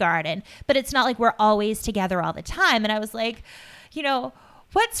kindergarten, but it's not like we're always together all the time. And I was like, you know,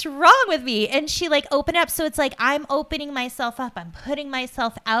 what's wrong with me? And she like opened up. So it's like, I'm opening myself up. I'm putting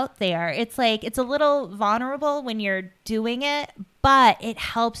myself out there. It's like, it's a little vulnerable when you're doing it, but it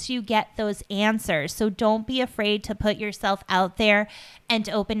helps you get those answers. So don't be afraid to put yourself out there and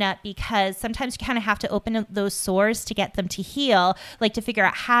to open up, because sometimes you kind of have to open up those sores to get them to heal, like to figure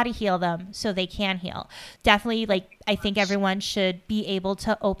out how to heal them so they can heal. Definitely, like, I think everyone should be able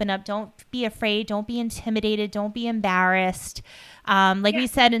to open up. Don't be afraid. Don't be intimidated. Don't be embarrassed. We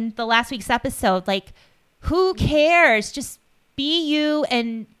said in the last week's episode, like, who cares? Just be you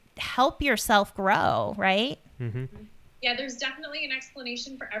and help yourself grow, right? Mm-hmm. Yeah, there's definitely an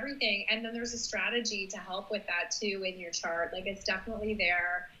explanation for everything. And then there's a strategy to help with that too in your chart. Like, it's definitely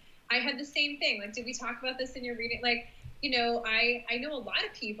there. I had the same thing. Like, did we talk about this in your reading? Like, you know, I know a lot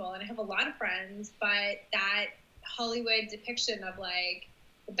of people and I have a lot of friends, but that Hollywood depiction of like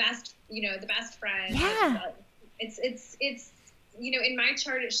the best friend. Yeah. It's you know, in my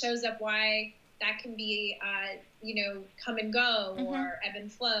chart, it shows up why that can be, come and go or ebb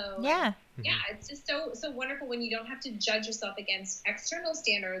and flow. Yeah. Yeah, it's just so wonderful when you don't have to judge yourself against external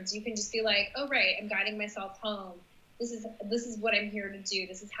standards. You can just be like, oh, right, I'm guiding myself home. This is what I'm here to do.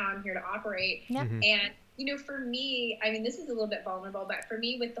 This is how I'm here to operate. Yeah. Mm-hmm. And, you know, for me, I mean, this is a little bit vulnerable, but for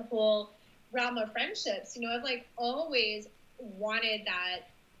me with the whole realm of friendships, you know, I've like always wanted that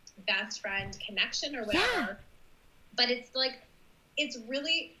best friend connection or whatever. Yeah. But it's like, it's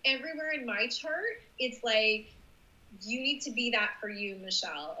really everywhere in my chart. It's like, you need to be that for you,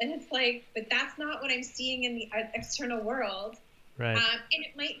 Michelle. And it's like, but that's not what I'm seeing in the external world. Right. And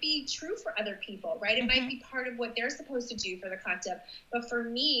it might be true for other people, right? It might be part of what they're supposed to do for the collective. But for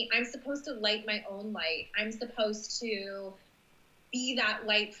me, I'm supposed to light my own light. I'm supposed to be that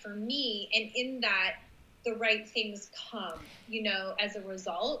light for me. And in that, the right things come, you know, as a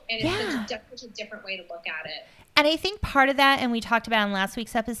result. And it's such a different way to look at it. And I think part of that, and we talked about in last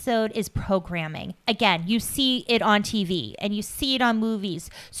week's episode, is programming. Again, you see it on TV and you see it on movies.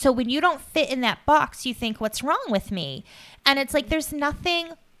 So when you don't fit in that box, you think, what's wrong with me? And it's like, there's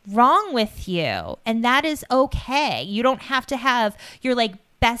nothing wrong with you. And that is okay. You don't have to have your like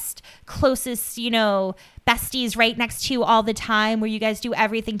best, closest, you know, besties right next to you all the time where you guys do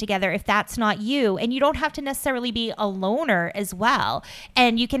everything together if that's not you. And you don't have to necessarily be a loner as well.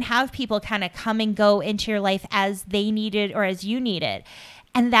 And you can have people kind of come and go into your life as they need it or as you need it.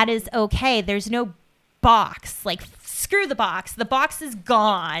 And that is okay. There's no box. Like, screw the box. The box is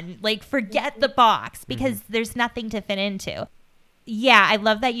gone. Like, forget the box because there's nothing to fit into. Yeah, I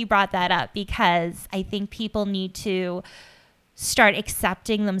love that you brought that up because I think people need to start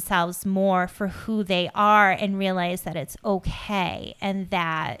accepting themselves more for who they are and realize that it's okay and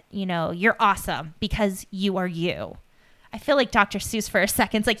that, you know, you're awesome because you are you. I feel like Dr. Seuss for a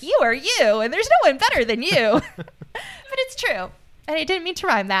second. It's like, you are you and there's no one better than you. But it's true. And I didn't mean to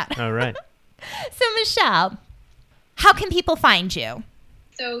rhyme that. All right. So, Michelle, how can people find you?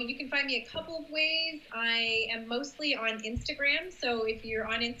 So you can find me a couple of ways. I am mostly on Instagram. So if you're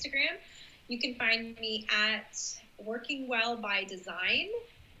on Instagram, you can find me at Working Well by Design,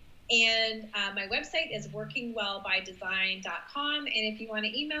 and my website is workingwellbydesign.com. And if you want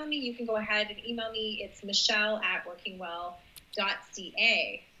to email me, you can go ahead and email me. It's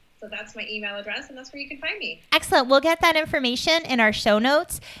michelle@workingwell.ca. So that's my email address, and that's where you can find me. Excellent. We'll get that information in our show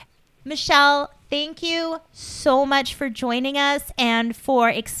notes. Michelle, thank you so much for joining us and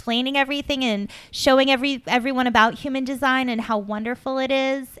for explaining everything and showing everyone about human design and how wonderful it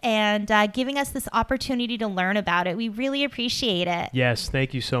is and giving us this opportunity to learn about it. We really appreciate it. Yes,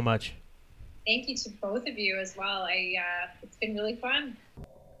 thank you so much. Thank you to both of you as well. It's been really fun.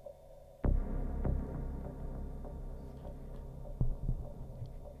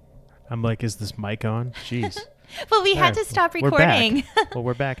 I'm like, is this mic on? Jeez. Well, we had to stop recording. Well,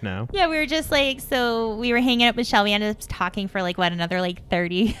 we're back now. Yeah, we were just like, so we were hanging out with Michelle. We ended up talking for like, another like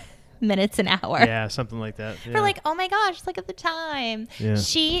 30 minutes an hour. Yeah, something like that. Yeah. We're like, oh my gosh, look at the time. Yeah.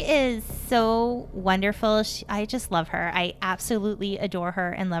 She is so wonderful. I just love her. I absolutely adore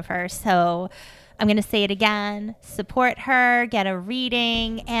her and love her. So I'm going to say it again. Support her, get a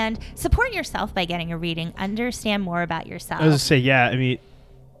reading, and support yourself by getting a reading. Understand more about yourself. I was going to say, yeah, I mean,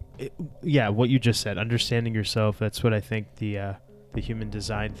 what you just said, understanding yourself, that's what I think the human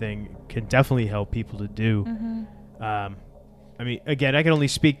design thing can definitely help people to do. I mean, again, I can only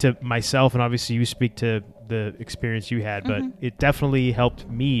speak to myself, and obviously you speak to the experience you had, but it definitely helped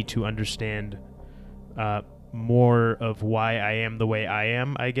me to understand more of why I am the way I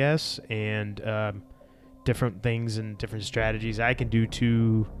am, I guess, and different things and different strategies I can do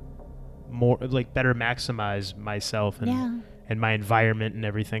to more like better maximize myself and my environment and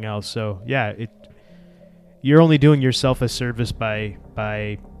everything else. So yeah, you're only doing yourself a service by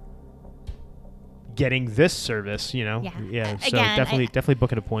getting this service, you know. Yeah. So Again, definitely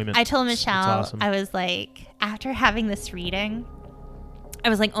book an appointment. I told Michelle, awesome. I was like, after having this reading, I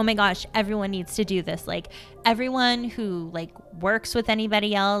was like, oh my gosh, everyone needs to do this. Like everyone who like works with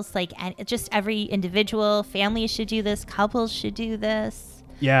anybody else, like, and just every individual, family should do this. Couples should do this.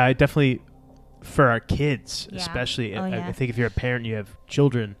 Yeah, I definitely, for our kids, Yeah. especially. Oh, yeah. I think if you're a parent, you have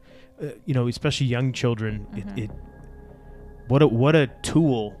children, you know, especially young children. What a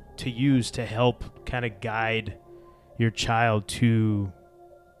tool to use to help kind of guide your child to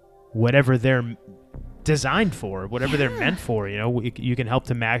whatever they're designed for, whatever they're meant for. You know, you can help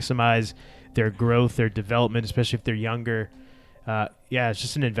to maximize their growth, their development, especially if they're younger. It's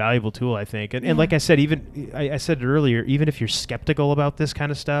just an invaluable tool, I think. And like I said, I said it earlier, even if you're skeptical about this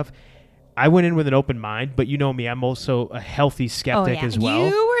kind of stuff, I went in with an open mind, but you know me, I'm also a healthy skeptic as well.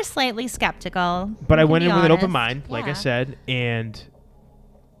 You were slightly skeptical. But I to went be in with an open honest. mind, like I Yeah. said, and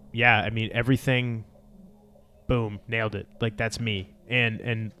I mean, everything, boom, nailed it. Like that's me.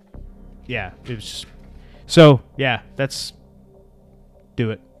 And yeah, it was just, so yeah,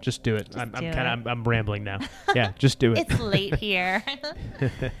 do it. Just do it. I'm rambling now. Yeah, just do it. It's late here.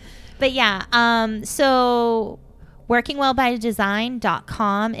 But yeah, so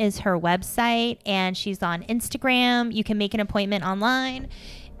workingwellbydesign.com is her website, and she's on Instagram. You can make an appointment online.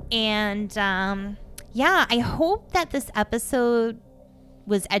 And I hope that this episode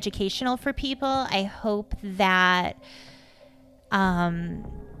was educational for people. I hope that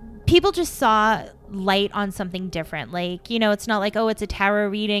people just saw light on something different. Like, you know, it's not like, oh, it's a tarot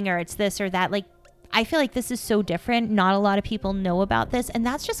reading or it's this or that. Like, I feel like this is so different. Not a lot of people know about this. And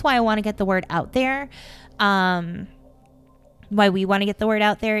that's just why I want to get the word out there. Why we want to get the word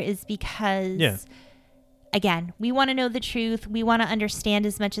out there is because, again, we want to know the truth. We want to understand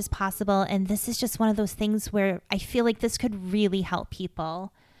as much as possible. And this is just one of those things where I feel like this could really help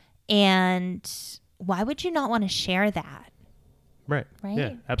people. And why would you not want to share that? Right. Right?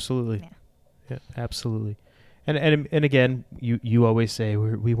 Yeah, absolutely. Yeah, absolutely. And again, you always say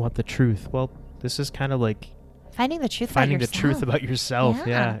we want the truth. Well, this is kind of like finding the truth about yourself. Yeah.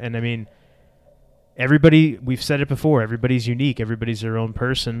 Yeah. And I mean, everybody, we've said it before, everybody's unique. Everybody's their own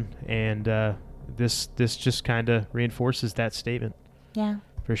person. And this just kind of reinforces that statement. Yeah.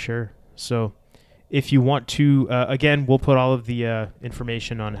 For sure. So if you want to, again, we'll put all of the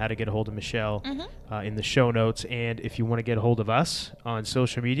information on how to get a hold of Michelle in the show notes. And if you want to get a hold of us on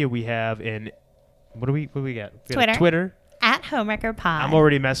social media, we have what do we got? We got Twitter. At Homewrecker Pod. I'm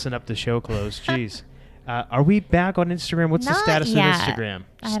already messing up the show clothes. Jeez. Are we back on Instagram? What's the status yet. of Instagram?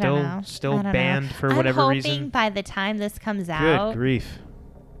 I don't know. Still I don't banned know. for whatever I'm reason? hoping by the time this comes Good out. grief.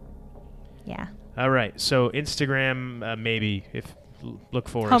 Yeah. All right. So Instagram, maybe, if look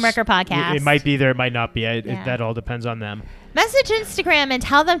for us. Homewrecker Podcast. It might be there. It might not be. That all depends on them. Message Instagram and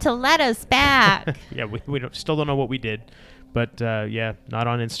tell them to let us back. Yeah, we still don't know what we did. But, not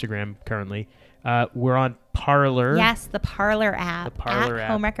on Instagram currently. We're on Parler. Yes, the Parler app. The Parler at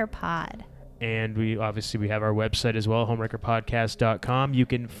app. Homewrecker Pod. And we have our website as well, homewreckerpodcast.com. You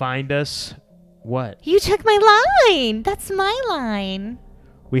can find us. What? You took my line. That's my line.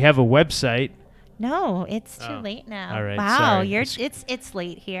 We have a website. No, it's too late now. All right, wow, sorry. it's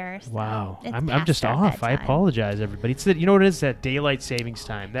late here. So Wow, it's I'm past just our off. I bedtime. apologize, everybody. It's you know what it is? That daylight savings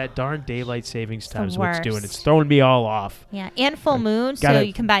time. That darn daylight savings time is what's doing. worst. It's throwing me all off. Yeah, and full moon. So gotta-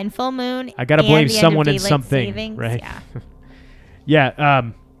 you combine full moon. I gotta and blame the end of someone and daylight something, savings. right? Yeah.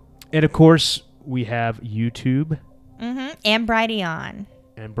 Yeah. And of course we have YouTube And Brighteon.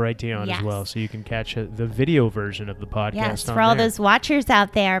 and Brighteon Yes. as well, so you can catch the video version of the podcast. Yes, on for all there. those watchers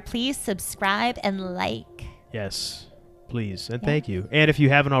out there, please subscribe and like. Yes, please, and thank you. And if you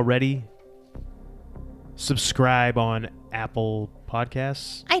haven't already, subscribe on Apple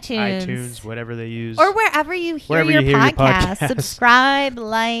Podcasts, iTunes, whatever they use, or wherever you hear Wherever your you hear your podcast. podcast. Subscribe,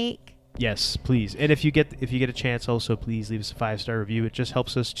 like. Yes, please. And if you get a chance, also please leave us a 5-star review. It just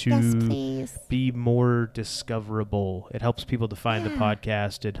helps us to Yes, please. be more discoverable. It helps people to find the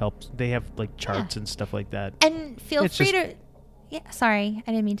podcast. It helps. They have like charts and stuff like that. And feel It's free just- to. Yeah, sorry,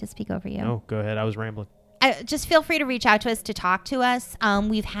 I didn't mean to speak over you. No, go ahead. I was rambling. just feel free to reach out to us to talk to us.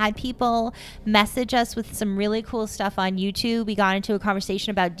 We've had people message us with some really cool stuff on YouTube. We got into a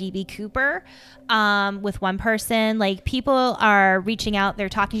conversation about DB Cooper with one person. Like, people are reaching out. They're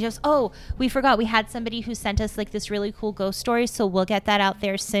talking to us. Oh, we forgot. We had somebody who sent us like this really cool ghost story. So we'll get that out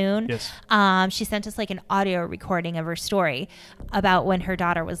there soon. Yes. She sent us like an audio recording of her story about when her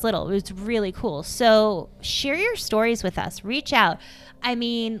daughter was little. It was really cool. So share your stories with us. Reach out. I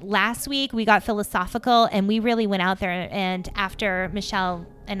mean, last week we got philosophical and we really went out there, and after Michelle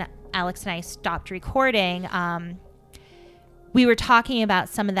and Alex and I stopped recording, we were talking about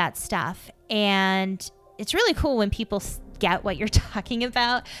some of that stuff, and it's really cool when people get what you're talking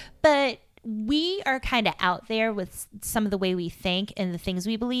about, but we are kind of out there with some of the way we think and the things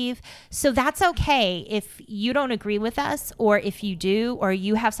we believe. So that's okay. If you don't agree with us, or if you do, or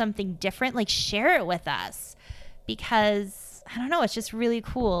you have something different, like, share it with us, because I don't know, it's just really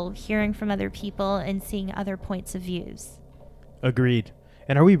cool hearing from other people and seeing other points of views. Agreed.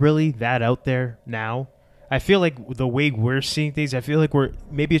 And are we really that out there now? I feel like the way we're seeing things, I feel like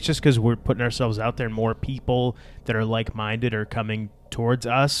maybe it's just because we're putting ourselves out there and more people that are like-minded are coming towards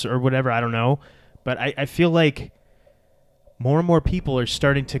us or whatever. I don't know. But I feel like more and more people are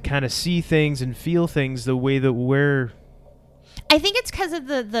starting to kind of see things and feel things the way that we're... I think it's because of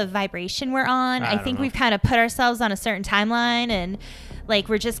the vibration we're on. I think know. we've kind of put ourselves on a certain timeline, and like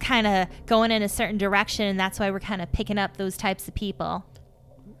we're just kind of going in a certain direction, and that's why we're kind of picking up those types of people.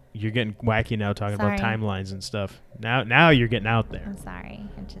 You're getting wacky now talking Sorry. about timelines and stuff. Now you're getting out there. I'm sorry.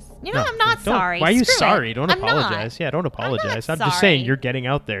 No, I'm not sorry. Why are you Screw sorry? it. Don't I'm apologize. not. Yeah, don't apologize. I'm sorry. just saying you're getting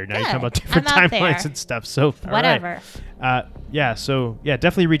out there. Now you're talking about Good. different I'm out timelines there. and stuff. So all Whatever. right. So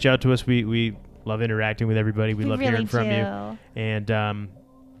definitely reach out to us. We love interacting with everybody. We love really hearing from you. And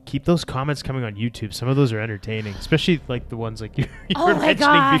keep those comments coming on YouTube. Some of those are entertaining, especially like the ones like you Oh were my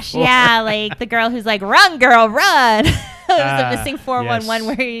mentioning gosh. before. Yeah, like the girl who's like, "Run, girl, run." It was a missing 411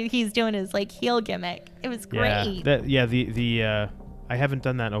 yes. where he's doing his like heel gimmick. It was great. I haven't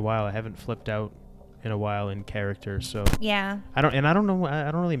done that in a while. I haven't flipped out in a while in character, so Yeah. I don't know.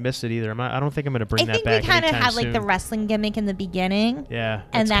 I don't really miss it either. I don't think I'm gonna bring I that think back. we kind of anytime had like soon. the wrestling gimmick in the beginning. Yeah,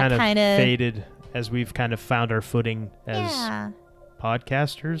 and it's that kind of kinda- faded as we've kind of found our footing as Yeah.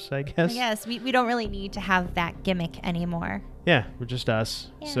 podcasters, I guess. I guess we don't really need to have that gimmick anymore. Yeah, we're just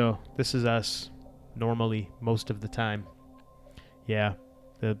us. Yeah. So this is us normally most of the time. Yeah,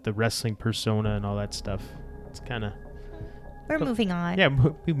 the wrestling persona and all that stuff. It's kind of... We're moving on. Yeah,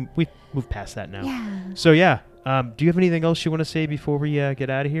 we moved past that now. Yeah. So yeah, do you have anything else you want to say before we get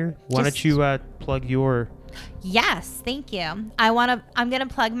out of here? Why don't you plug your... Yes, thank you. I'm gonna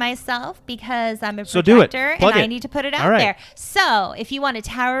plug myself because I'm a So do it. projector Plug and I it. need to put it All out right. there. So if you want a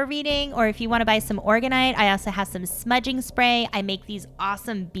tarot reading or if you want to buy some orgonite, I also have some smudging spray. I make these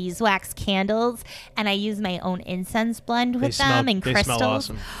awesome beeswax candles and I use my own incense blend with them and they crystals. smell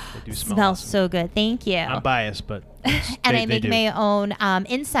awesome. They do smell Smells awesome. so good. Thank you. I'm biased, but And they I make do. my own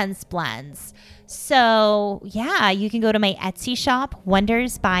incense blends. So, yeah, you can go to my Etsy shop,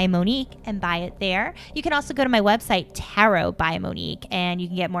 Wonders by Monique, and buy it there. You can also go to my website, Tarot by Monique, and you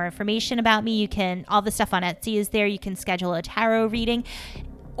can get more information about me. All the stuff on Etsy is there. You can schedule a tarot reading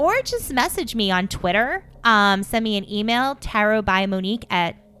or just message me on Twitter. Send me an email,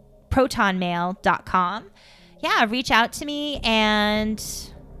 tarotbymonique@protonmail.com. Yeah, reach out to me and...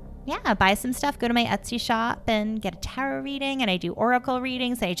 yeah, buy some stuff, go to my Etsy shop and get a tarot reading. And I do oracle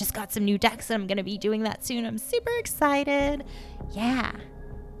readings. I just got some new decks and I'm going to be doing that soon. I'm super excited. Yeah.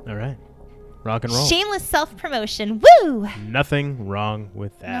 All right. Rock and roll. Shameless self-promotion. Woo! Nothing wrong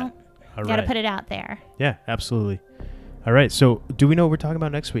with that. Nope. All Got to right. put it out there. Yeah, absolutely. All right. So do we know what we're talking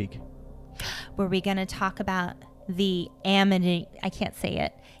about next week? Were we going to talk about the amity? I can't say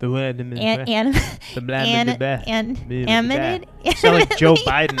it. The Amanid. Sound like Joe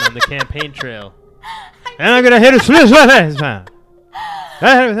Biden on the campaign trail. And I'm gonna hit a Swiss. How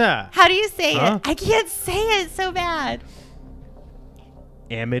do you say Huh? it? I can't say it so bad.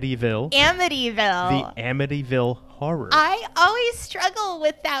 Amityville. Amityville. The Amityville horror. I always struggle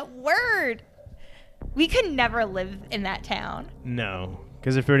with that word. We could never live in that town. No,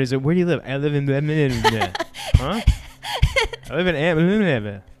 because if it is, where do you live? I live in huh? I live in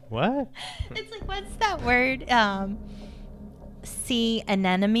Amityville. What? It's like, what's that word? Sea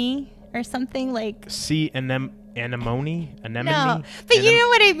anemone or something like. Sea anemone? Anemone? No, but you know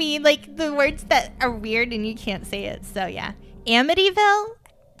what I mean. Like the words that are weird and you can't say it. So yeah, Amityville.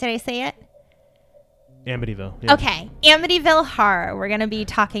 Did I say it? Amityville. Yeah. Okay, Amityville horror. We're gonna be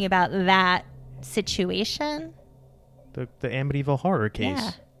talking about that situation. The Amityville horror case.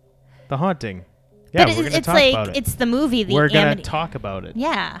 Yeah. The haunting. Yeah, but we're gonna it's talk like about it. it's the movie. We're gonna talk about it.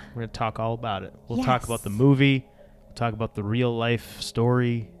 Yeah. We're gonna talk all about it. We'll talk about the Yes. movie. We'll talk about the real life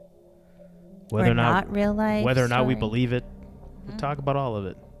story. Whether Or not real life. whether or not we story. believe it. We'll talk about all of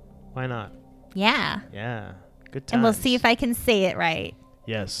it. Why not? Yeah. Yeah. Good times. And we'll see if I can say it right.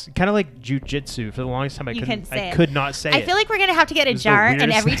 Yes. Kind of like jujitsu. For the longest time, I couldn't say it. could not say it. I feel like we're gonna have to get a It was the jar, and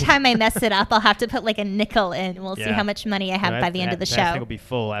weirdest every thing. time I mess it up, I'll have to put like a nickel in. We'll see Yeah. how much money I have by the end of the That thing show. will be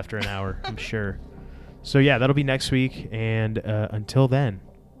full after an hour, I'm sure. So yeah, that'll be next week. And until then,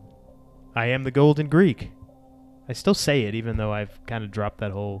 I am the Golden Greek. I still say it, even though I've kind of dropped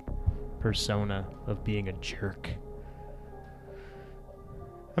that whole persona of being a jerk.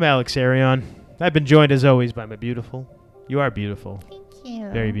 I'm Alex Arion. I've been joined as always by my beautiful. You are beautiful. Thank you.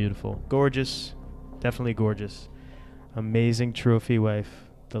 Very beautiful. Gorgeous. Definitely gorgeous. Amazing trophy wife.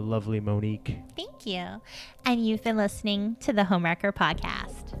 The lovely Monique. Thank you. And you've been listening to the Homewrecker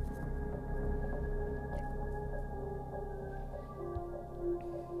Podcast.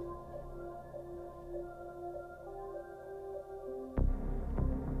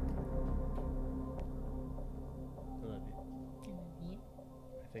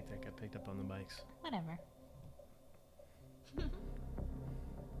 I think that got picked up on the mics. Whatever.